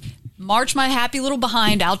like march my happy little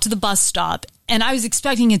behind out to the bus stop. And I was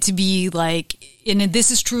expecting it to be like, and this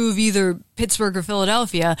is true of either Pittsburgh or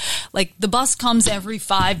Philadelphia, like the bus comes every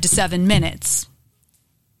 5 to 7 minutes.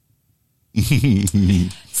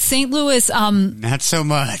 St. Louis, not so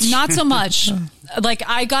much. Not so much. Like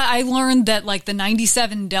I learned that like the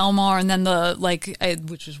 97 Delmar, and then the like,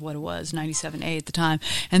 which is what it was, 97A at the time,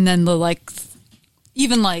 and then the like,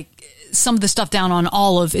 even like some of the stuff down on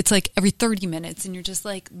Olive, it's like every 30 minutes, and you're just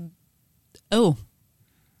like, oh,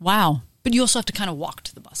 wow. But you also have to kind of walk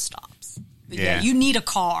to the bus stops. But yeah, you need a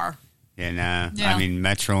car. Yeah, I mean,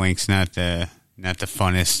 Metrolink's not the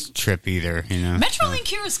funnest trip either, you know. Metrolink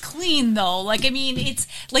here is clean though. Like, I mean, it's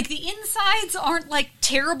like the insides aren't like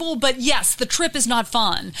terrible, but yes, the trip is not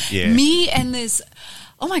fun. Yeah. Me and this,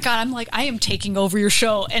 oh my God, I'm like, I am taking over your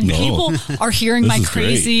show, and people are hearing my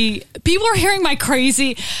crazy. Great. People are hearing my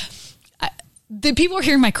crazy. People are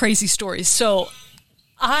hearing my crazy stories. So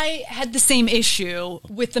I had the same issue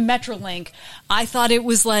with the Metrolink. I thought it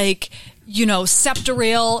was like, you know,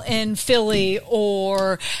 Septorail in Philly,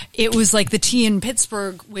 or it was like the T in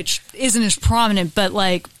Pittsburgh, which isn't as prominent, but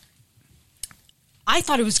like I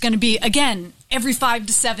thought it was going to be, again, every 5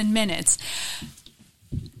 to 7 minutes.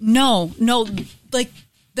 No, like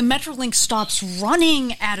the Metrolink stops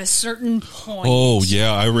running at a certain point. Oh,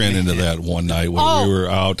 yeah, I ran into that one night when we were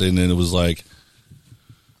out, and then it was like,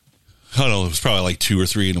 I don't know, it was probably like 2 or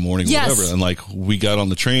 3 in the morning or whatever. And like we got on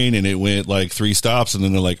the train and it went like 3 stops and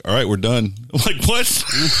then they're like, all right, we're done. I'm like, what?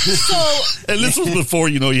 And this was before,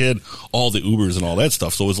 you had all the Ubers and all that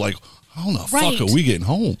stuff. So it was like, how the fuck are we getting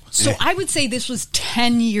home? So I would say this was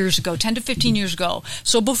 10 to 15 years ago.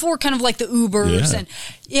 So before kind of like the Ubers and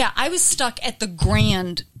I was stuck at the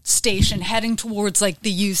Grand station heading towards like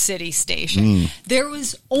the U City station. There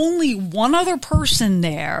was only one other person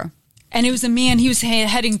there. And it was a man, he was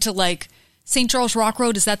heading to like St. Charles Rock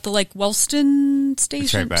Road. Is that the like Wellston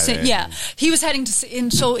station? That's right by there. He was heading to,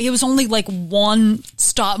 and so it was only like one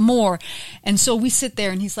stop more. And so we sit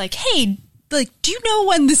there and he's like, hey, like, do you know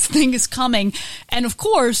when this thing is coming? And of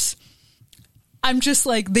course, I'm just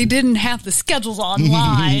like, they didn't have the schedules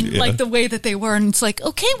online like the way that they were. And it's like,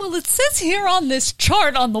 okay, well, it says here on this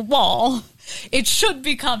chart on the wall, it should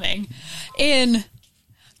be coming in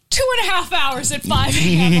 2.5 hours at 5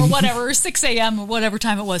 a.m. or whatever, or 6 a.m. or whatever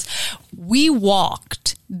time it was. We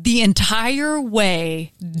walked the entire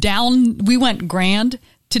way down. We went Grand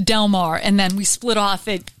to Del Mar, and then we split off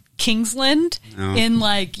at Kingsland in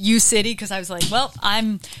like U City because I was like, well,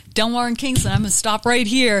 I'm Del Mar and Kingsland. I'm going to stop right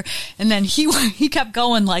here. And then he kept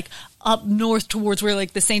going like up north towards where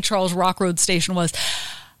like the St. Charles Rock Road station was.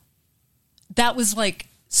 That was like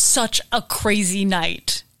such a crazy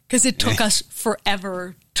night because it took us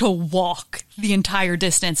forever to walk the entire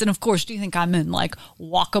distance. And of course, do you think I'm in like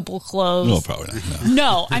walkable clothes? No, probably not.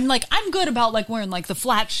 No, I'm good about like wearing like the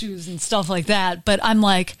flat shoes and stuff like that. But I'm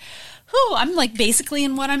like, I'm like basically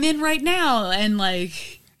in what I'm in right now. And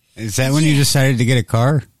like, is that when you decided to get a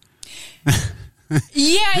car?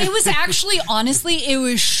 Yeah, it was actually, honestly, it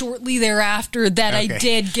was shortly thereafter that I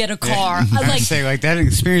did get a car. Like, say, like that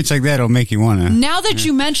experience like that will make you want to. Now that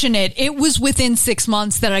you mention it, it was within 6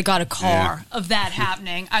 months that I got a car of that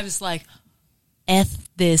happening. I was like, F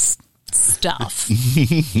this stuff.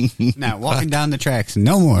 Now, walking down the tracks,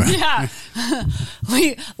 no more. Yeah.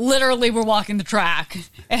 We literally were walking the track,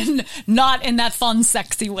 and not in that fun,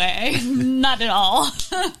 sexy way. Not at all.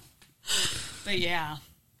 But yeah,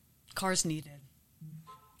 cars needed.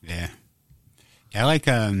 Yeah. I like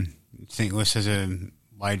St. Louis has a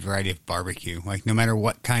wide variety of barbecue. Like, no matter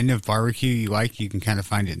what kind of barbecue you like, you can kind of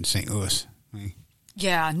find it in St. Louis.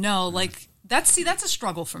 Yeah, no, like, that's a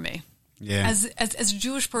struggle for me. Yeah. As a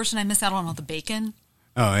Jewish person, I miss out on all the bacon.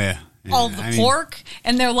 Oh, yeah. All the pork.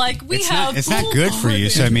 And they're like, it's not good for you.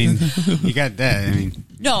 So, I mean, you got that. I mean.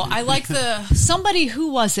 No, I like somebody,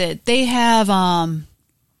 who was it? They have, I'm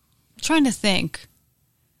trying to think.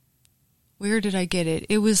 Where did I get it?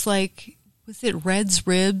 It was like, was it Red's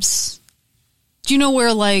Ribs? Do you know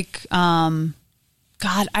where like, God,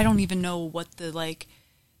 I don't even know what the like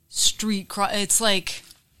street, it's like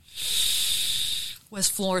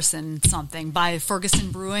West Florissant something by Ferguson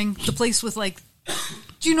Brewing. The place with like,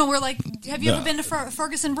 do you know where like, have you ever been to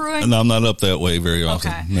Ferguson Brewing? No, I'm not up that way very often.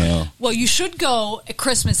 Okay. No. Well, you should go at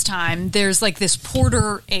Christmas time. There's like this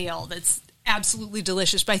porter ale that's absolutely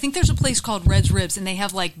delicious. But I think there's a place called Red's Ribs and they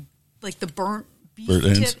have like the burnt beef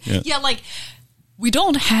tip. Yeah, like we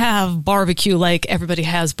don't have barbecue like everybody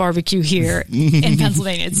has barbecue here in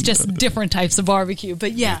Pennsylvania. It's just different types of barbecue.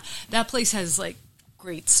 But yeah, that place has like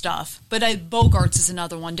great stuff. But Bogart's is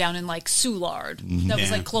another one down in like Soulard. That was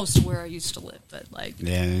like close to where I used to live. But like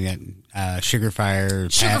we got Sugar Fire,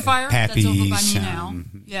 Pappy's, that's over by me now.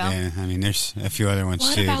 Yeah, I mean there's a few other ones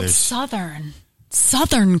too. What about there's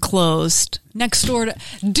Southern closed next door to.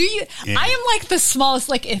 Do you? Yeah. I am like the smallest.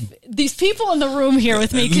 Like if these people in the room here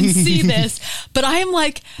with me can see this, but I am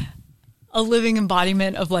like a living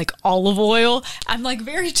embodiment of like olive oil. I'm like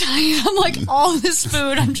very tiny. I'm like all this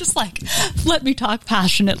food. I'm just like, let me talk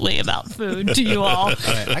passionately about food to you all.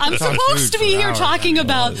 I'm supposed to be here talking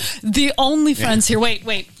about the only friends here.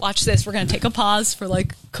 Wait, watch this. We're gonna take a pause for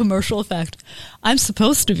like commercial effect. I'm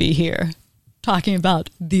supposed to be here talking about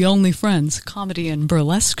The Only Friends comedy and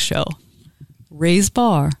burlesque show, Ray's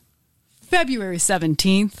Bar, February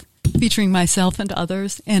 17th, featuring myself and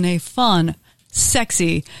others in a fun,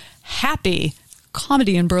 sexy, happy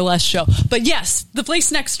comedy and burlesque show. But yes, the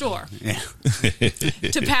place next door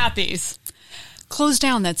to Pappy's closed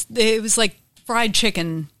down. It was like fried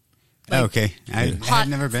chicken. Like okay, I've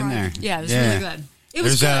never been there. Yeah, it was really good. It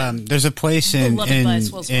was there's a place in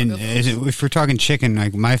if we're talking chicken,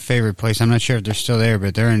 like my favorite place. I'm not sure if they're still there,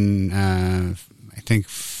 but they're in I think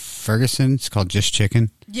Ferguson. It's called Just Chicken.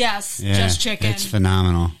 Yes, Just Chicken. It's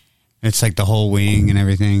phenomenal. It's like the whole wing and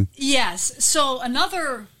everything. Yes. So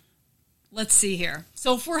let's see here.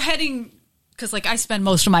 So if we're heading, because like I spend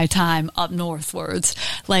most of my time up northwards,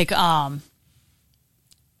 like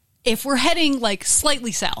if we're heading like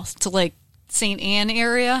slightly south to like St. Anne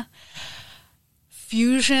area,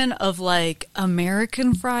 fusion of like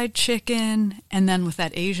American fried chicken and then with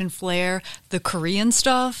that Asian flair, the Korean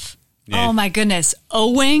stuff. Yeah. Oh my goodness.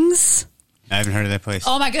 O-Wings. I haven't heard of that place.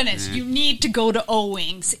 Oh my goodness. You need to go to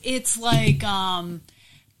O-Wings. It's like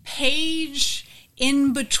Page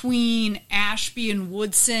in between Ashby and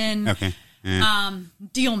Woodson. Okay. Yeah.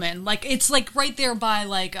 Dealman. Like it's like right there by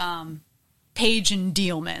like Page and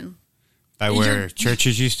Dealman. By where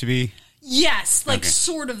churches used to be? Yes, like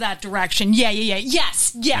sort of that direction. Yeah.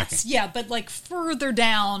 Yes, okay. Yeah, but like further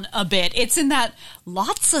down a bit. It's in that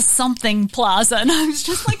lots of something plaza. And I was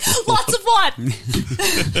just like, lots of what?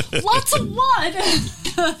 Lots of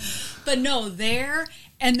what? But no, there.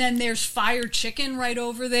 And then there's Fire Chicken right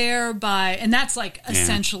over there and that's like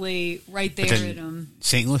essentially right there at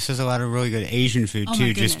St. Louis has a lot of really good Asian food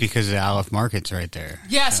too, just because the Olive Market's right there.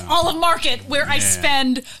 Yes, so. Olive Market, where I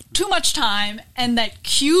spend too much time, and that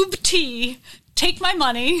Cube Tea, take my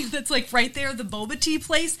money, that's like right there, the boba tea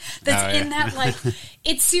place, that's in that like,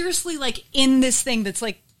 it's seriously like in this thing that's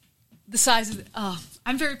like the size of,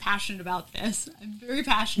 I'm very passionate about this. I'm very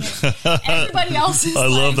passionate. Everybody else is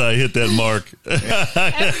love that I hit that mark.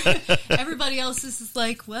 Everybody else is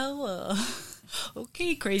like, well,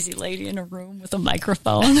 okay, crazy lady in a room with a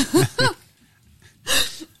microphone.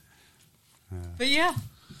 But yeah.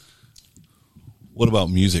 What about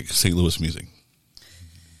music, St. Louis music?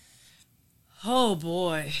 Oh,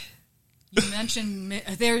 boy. You mentioned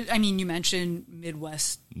you mentioned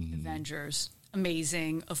Midwest Avengers.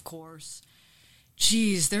 Amazing, of course.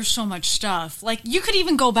 Geez, there's so much stuff. Like you could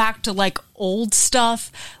even go back to like old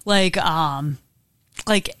stuff, like MU.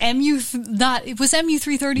 It was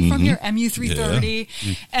MU330 from here,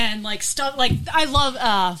 MU330, and like stuff. Like I love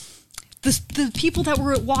the people that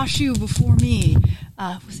were at WashU before me.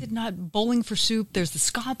 Was it not Bowling for Soup? There's the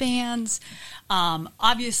ska bands.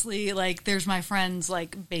 Obviously, like there's my friends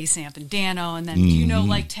like Bass Amp and Dano, and then you know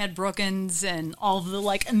like Ted Brookins and all of the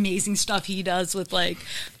like amazing stuff he does with like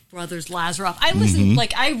Brothers Lazaroff. I listen,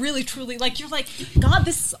 like I really truly like. You're like, God,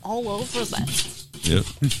 this is all over that. Yep.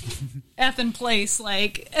 Effing place.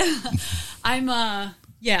 Like, I'm I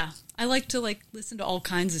like to like listen to all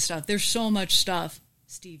kinds of stuff. There's so much stuff.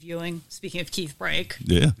 Steve Ewing. Speaking of Keith Brake.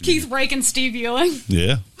 Yeah. Keith Brake and Steve Ewing.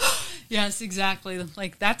 Yeah. Yes, exactly.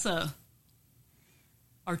 Like that's a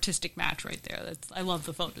artistic match right there. I love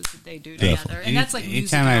the photos that they do together. And that's like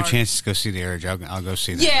music. Anytime I have a chance to go see the Urge, I'll go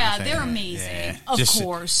see them. Yeah, they're amazing. Yeah. Of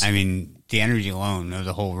course. I mean, the energy alone of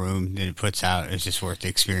the whole room that it puts out is just worth the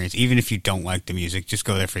experience. Even if you don't like the music, just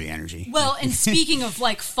go there for the energy. Well, and speaking of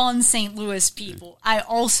like fun St. Louis people, I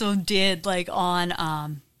also did like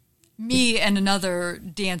on me and another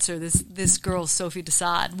dancer, this girl, Sophie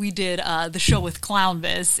Desaad, we did the show with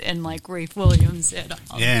Clownvis and like Rafe Williams. And,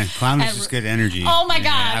 Clownvis is good energy. Oh my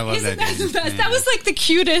God. I love Isn't that the best? That was like the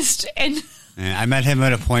cutest. And I met him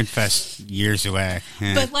at a Point Fest years away.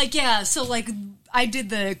 Yeah. But like, so like I did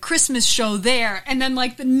the Christmas show there, and then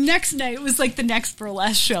like the next night it was like the next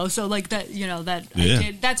burlesque show. So like that, I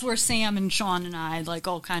did. That's where Sam and Sean and I like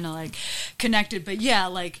all kind of like connected. But yeah,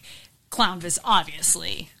 like Clownvis,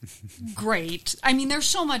 obviously great. I mean, there's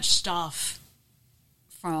so much stuff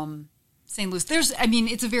from St. Louis.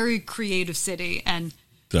 It's a very creative city, and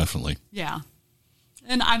definitely, yeah.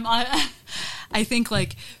 And I think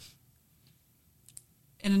like.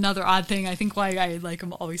 And another odd thing, I think why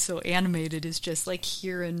I'm always so animated is just like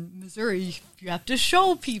here in Missouri, you have to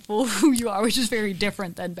show people who you are, which is very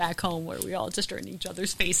different than back home where we all just are in each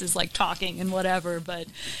other's faces, like talking and whatever. But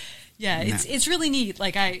yeah, it's really neat.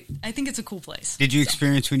 Like I think it's a cool place. Did you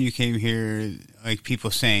experience when you came here, like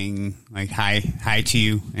people saying like hi to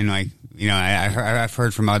you, and like I've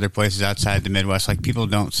heard from other places outside the Midwest, like people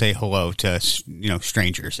don't say hello to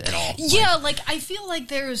strangers at all. Yeah, like I feel like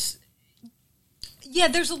there's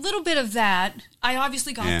a little bit of that. I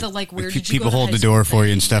obviously got the like, where did you people go to hold high the school door for thing.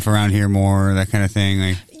 you and stuff around here more, that kind of thing.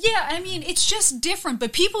 Like, yeah, I mean, it's just different.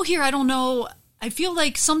 But people here, I don't know. I feel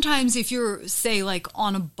like sometimes if you're, say, like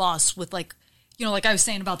on a bus with like, like I was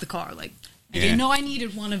saying about the car, like I didn't know I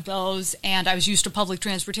needed one of those, and I was used to public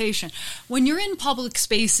transportation. When you're in public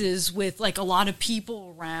spaces with, like, a lot of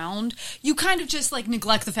people around, you kind of just, like,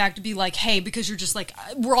 neglect the fact to be like, hey, because you're just, like,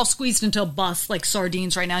 we're all squeezed into a bus like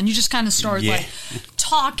sardines right now, and you just kind of start, like,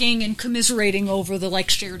 talking and commiserating over the, like,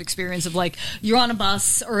 shared experience of, like, you're on a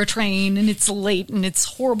bus or a train, and it's late, and it's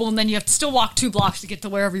horrible, and then you have to still walk 2 blocks to get to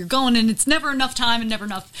wherever you're going, and it's never enough time and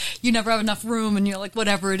you never have enough room, and you're like,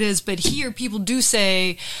 whatever it is. But here, people do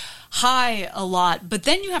say hi a lot, but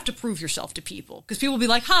then you have to prove yourself to people, because people will be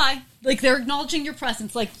like, hi, like they're acknowledging your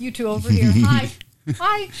presence, like you two over here. Hi,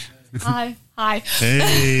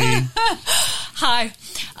 hey, hi.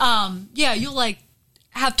 Yeah, you'll like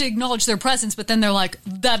have to acknowledge their presence, but then they're like,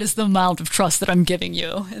 that is the amount of trust that I'm giving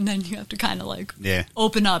you, and then you have to kind of like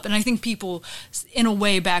open up. And I think people, in a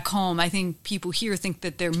way, back home, I think people here think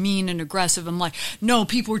that they're mean and aggressive. I'm like, no,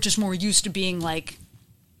 people are just more used to being like,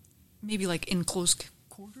 maybe like in close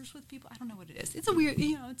quarters with people. I don't know what it is. It's a weird,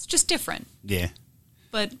 it's just different. Yeah.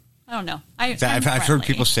 But I don't know. I've heard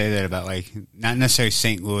people say that about, like, not necessarily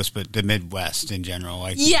St. Louis, but the Midwest in general.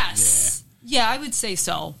 Like, yes. Yeah, I would say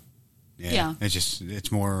so. Yeah.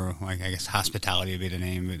 It's more like, I guess, hospitality would be the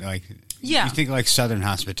name. But like, you think like Southern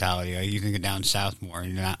hospitality. Like, you think of down south more.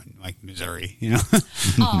 You're not like Missouri,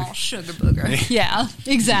 Oh, sugar booger. Yeah,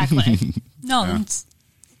 exactly. No.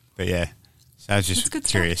 But yeah, so I was just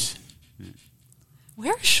curious.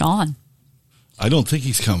 Where's Sean? I don't think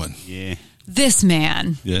he's coming. Yeah. This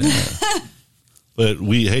man. Yeah. But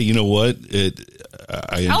hey, you know what? It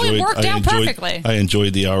worked out perfectly. I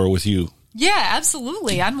enjoyed the hour with you. Yeah,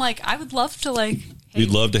 absolutely. I'm like, I would love to like. We'd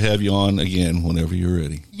love to have you on again whenever you're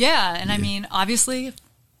ready. Yeah, and I mean, obviously,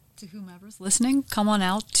 to whomever's listening, come on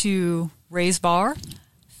out to Ray's Bar,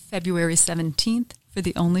 February 17th for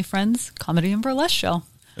the Only Friends Comedy and Burlesque Show.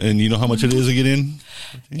 And you know how much it is to get in?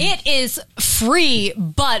 It is free,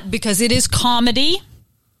 but because it is comedy,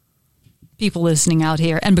 people listening out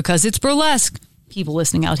here, and because it's burlesque, people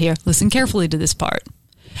listening out here, listen carefully to this part.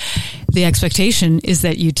 The expectation is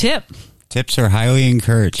that you tip. Tips are highly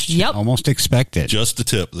encouraged. Yep. Almost expected. Just the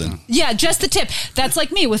tip, then. Yeah, just the tip. That's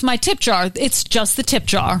like me with my tip jar. It's just the tip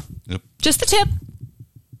jar. Yep. Just the tip.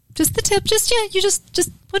 Just the tip. You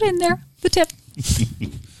just put in there the tip.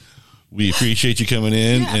 We appreciate you coming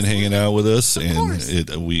in and hanging out with us, and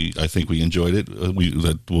I think we enjoyed it.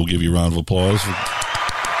 We'll give you a round of applause for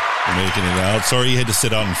making it out. Sorry you had to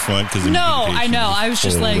sit out in front because I know. I was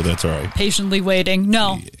just like that's all right. Patiently waiting.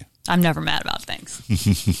 No, I'm never mad about things.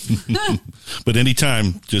 But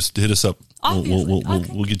anytime, just hit us up. Obviously.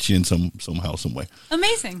 We'll get you in somehow, some way.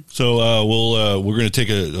 Amazing. So we're going to take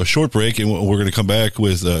a short break, and we're going to come back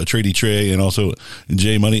with Trady Trey, and also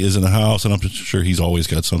Jay Money is in the house, and I'm sure he's always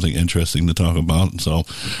got something interesting to talk about. So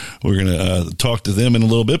we're going to talk to them in a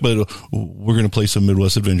little bit, but we're going to play some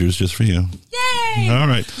Midwest Avengers just for you. Yay! All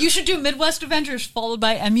right. You should do Midwest Avengers followed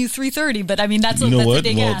by MU330, but I mean that's a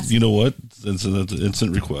big ask. You know what? That's an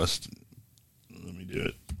instant request. Let me do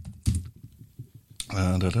it.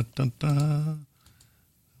 What do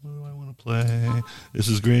I want to play? This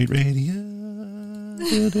is great radio.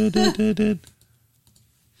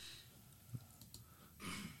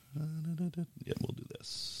 Yeah, we'll do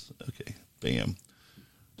this. Okay, bam.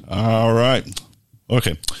 All right.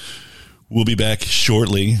 Okay, we'll be back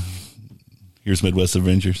shortly. Here's Midwest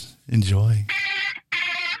Avengers. Enjoy.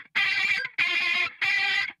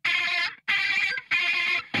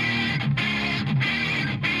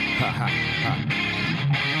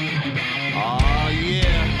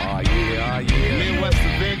 Midwest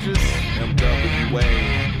Avengers, MWA,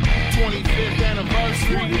 25th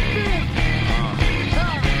anniversary.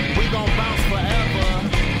 We gon' bounce forever.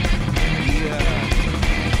 Yeah.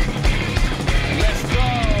 Let's go.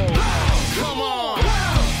 Come on.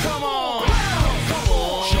 Come on. Come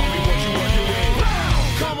on. Show me what you working with.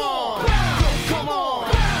 Come on. Come on.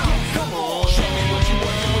 Come on. Show me what you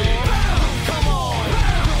working with. Come on.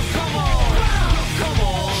 Come on. Come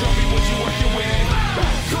on. Show me what you working with.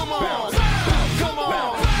 Come on. Come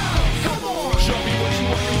on. Come on. Show me what you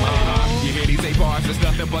working with. You hear these 8 bars, it's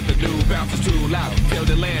nothing but the new bounce is too loud. Tell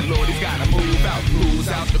the landlord he's gotta move out. Lose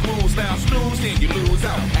out the cruise now, snooze, then you lose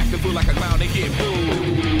out. Acting fool like a clown, they get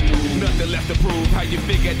booed. Nothing left to prove. How you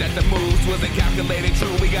figured that the moves wasn't calculated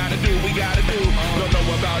true? We gotta do. Don't know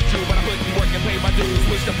about you, but I put in work and pay my dues.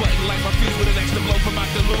 Push the button like my fuse with an extra blow from out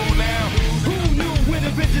the loom now. Who knew when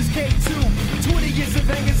the bitches K2? 20 years of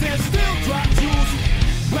hangers and still drop jewels.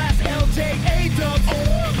 Blast LJ, A-Dubs,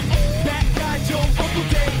 that guy Joe, Uncle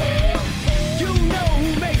Dave. You know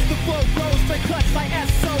who makes the flow grow. Straight cuts like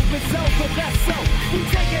S.O. It's over, that's so. We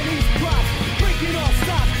taking these props, breaking all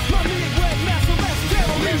stops. My Midwest master,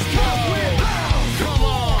 let's go. Come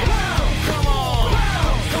on. Come on.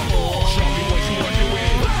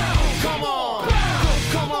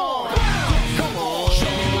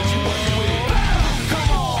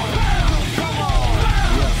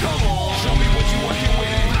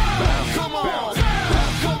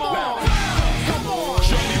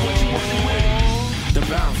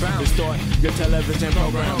 bounce. Distort your television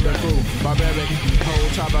program. The crew, barbaric, whole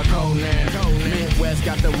chopper, Conan. Midwest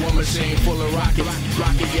got the war machine full of rockets.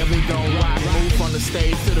 Rocket, yeah, we gon' rock. Move from the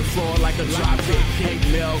stage to the floor like a drop hit. Cake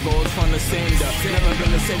mail goes from the sender. Never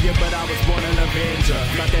been a savior, but I was born an avenger.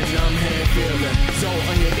 Got that numb head feeling. So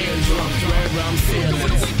on your eardrums, red rum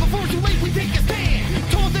ceilings. Before too late, we take a stand.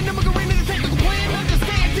 Told the number in the technical plan.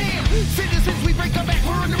 Understand, damn. Citizens, we break our back.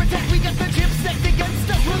 We're under attack. We got the chips that they gun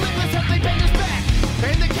stuff. Relentless, how they bang us back.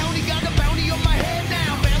 And the county got a bounty on my head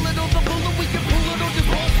now. Bail it on the bullet, we can pull it on this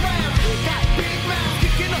whole round. Got big mouths,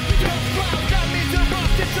 kicking up tough clouds. Got me to rock,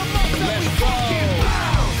 it's a monster. Let's go.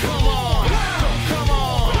 Come on. Come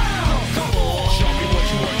on. Come on. Show me what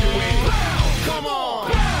you working with. Come on.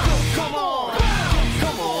 Come on.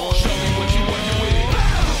 Come on. Show me what you working with.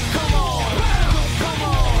 Come on. Come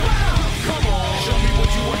on. Come on. Show me what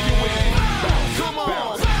you working with. Come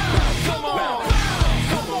on. Come on.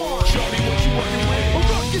 Come on. Show me what you working with. A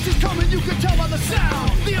ruckus is coming, you can tell by the sound.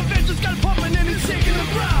 The Avengers got pumping and it's shaking the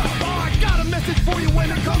ground. Oh, I got a message for you when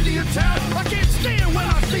it comes to your town. I can't stand when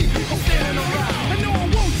I see people standing around. I know I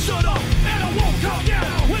won't shut up and I won't calm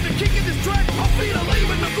down. When the king of this track, my feet are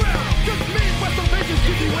leaving the ground. Cause Midwest Avengers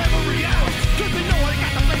give you every ounce. Cause they know I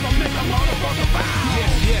got the flavor, make a motherfucker bounce.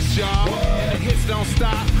 Yes, yes, y'all. And the hits don't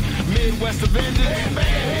stop. Midwest Avengers.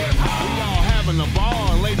 We all having a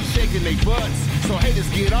ball and ladies shaking their butts. So haters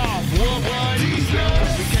get off. What?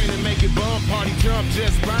 We came to make it bump, party jump,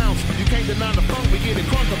 just bounce. You can't deny the funk, we get it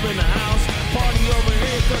crunk up in the house. Party over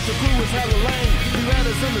here, cause the crew is hella lame. You had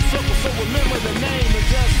us in the circle, so remember the name and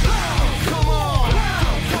just come on.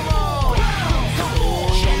 Come on. Come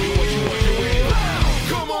on. Show me what you working with.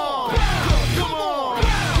 Come on. Come on.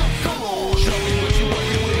 Come on. Show me what you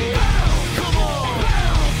working with. Come on.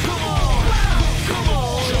 Come on. Come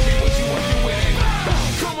on. Show me what you working with.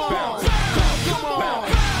 Come on. Come on.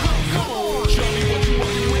 Come on. Show me what you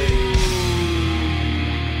working with.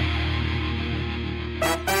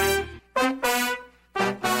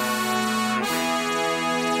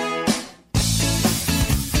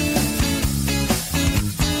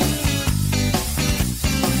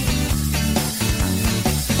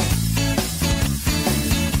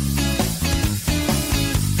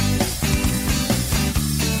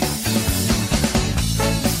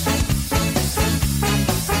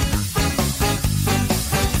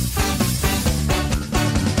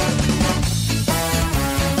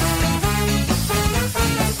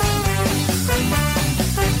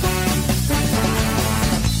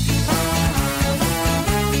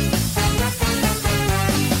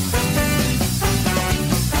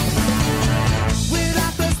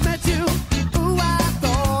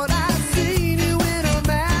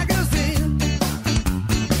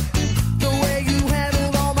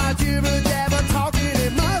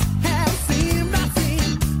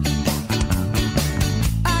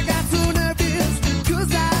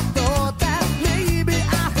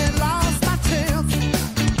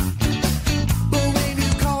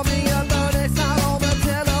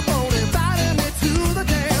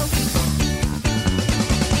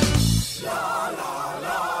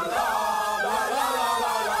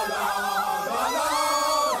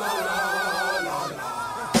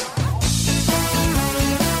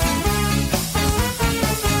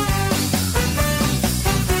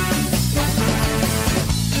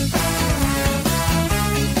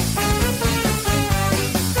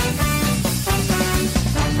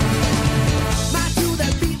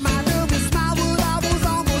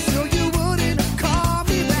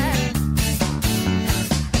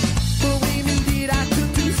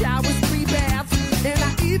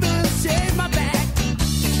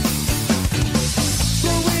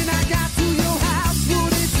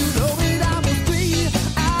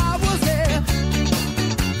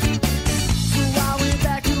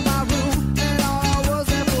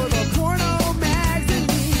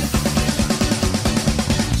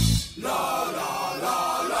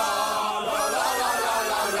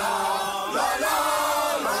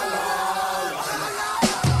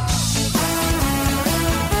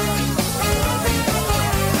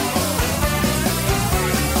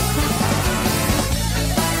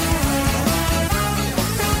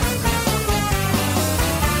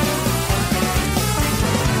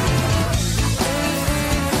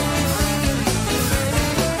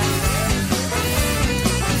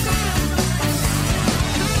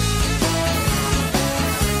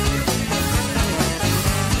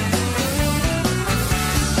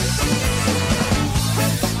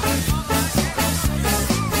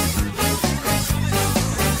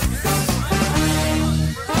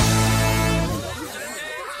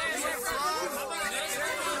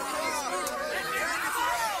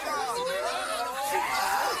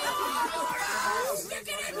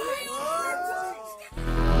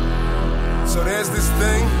 So there's this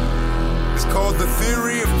thing, it's called the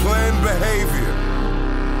theory of planned behavior.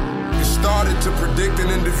 It started to predict an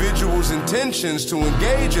individual's intentions to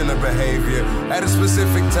engage in a behavior at a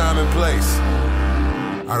specific time and place.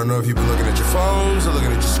 I don't know if you've been looking at your phones or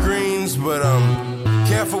looking at your screens, but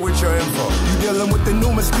careful with your info. You dealing with the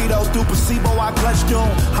new mosquitoes through placebo, I clutch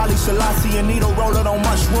doom. Holly Selassie and needle rolling on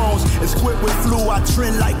mushrooms. It's quick with flu, I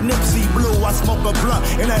trend like Nipsey Blue. I smoke a blunt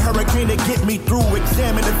in a hurricane to get me through.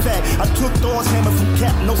 Examine the fact, I took Thor's hammer from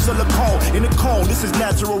Cap, no silicone. In the cone, this is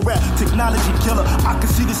natural rap, technology killer. I can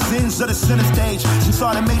see the sins of the center stage. Since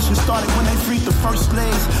automation started when they freed the first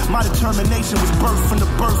slaves. My determination was birthed from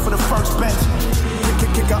the birth of the first bench.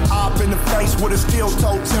 Kick a op in the face with a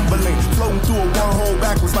steel-toed Timberland. Floating through a wormhole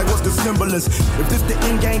backwards like what's the semblance? If this the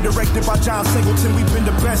end game directed by John Singleton, we've been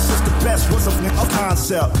the best since the best was a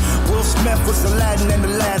concept. Will Smith was Aladdin and the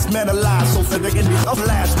last man alive, so for the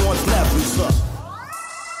last ones left, what's up?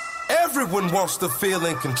 Everyone wants to feel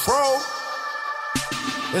in control.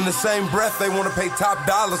 In the same breath, they want to pay top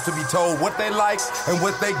dollars to be told what they like and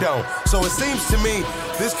what they don't. So it seems to me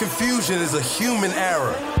this confusion is a human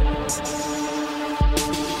error.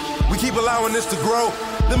 We keep allowing this to grow,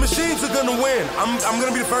 the machines are gonna win. I'm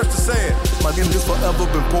gonna be the first to say it. My game has forever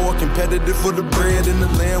been poor, competitive for the bread in the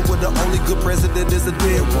land where the only good president is a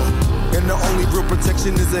dead one. And the only real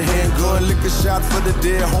protection is a handgun. Lick a shot for the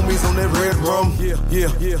dead homies on that red rum. Yeah.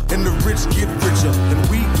 And the rich get richer, and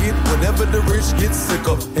we get whatever the rich get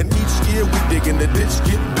sicker. And each year we dig in the ditch,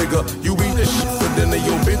 get bigger. You eat the shit for dinner,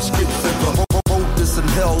 your bitch get thicker. This in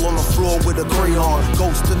hell on the floor with a crayon.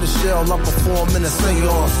 Ghost in the shell, I perform in a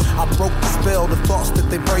seance. I broke the spell, the thoughts that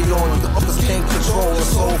they prey on. The others can't control a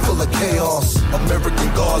soul full of chaos. American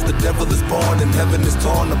gods, the devil is born and heaven is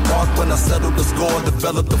torn apart. When I settled the score,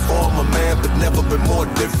 developed the form of man, but never been more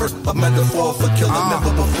different. A metaphor for killing,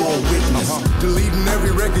 never before witnessed. Deleting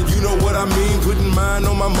every record, you know what I mean. Putting mine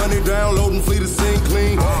on my money, downloading fleet to sing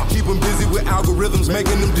clean. Keep them busy with algorithms,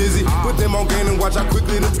 making them dizzy. Put them on game and watch how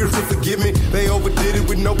quickly the fears will forgive me. They overdid it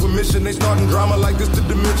with no permission. They starting drama like this the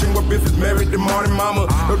dimension where Biff is married to Marty Mama.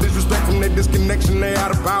 No disrespect from their disconnection, they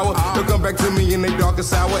out of power. They'll come back to me in their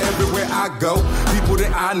darkest hour. Everywhere I go, people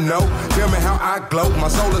that I know tell me how I glow. My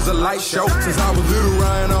soul is a light show. Since I was little,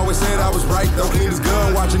 Ryan always said I was right though. Clean his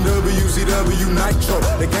gun, watching WCW Nitro.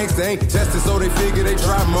 The gangsta ain't tested, so they figure they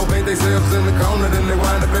try more. Paint themselves in the corner, then they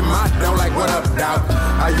wind up in my door. Like, what up, dawg?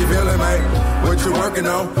 How you feeling, mate? What you working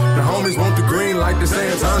on? The homies want the green like they're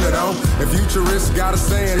saying turn it on. And futurists got a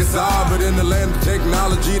saying it's odd, but in the land of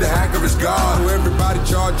technology, the hacker is God. So everybody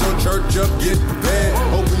charge your church up, get prepared.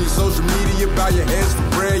 Open your social media, bow your heads for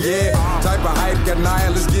prayer, yeah. Type of hype, got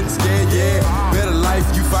nihilists getting scared, yeah. Better life,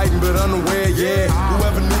 you fighting but unaware, yeah.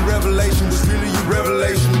 Whoever knew revelation was really your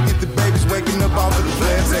revelation. You get the babies waking up off of the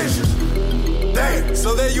plantation. Dang,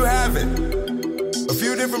 so there you have it. A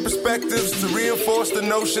few different perspectives to reinforce the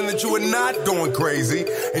notion that you are not going crazy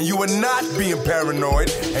and you are not being paranoid,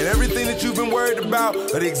 and everything that you've been worried about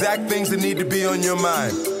are the exact things that need to be on your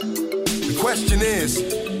mind. The question is,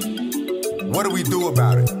 what do we do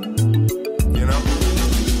about it?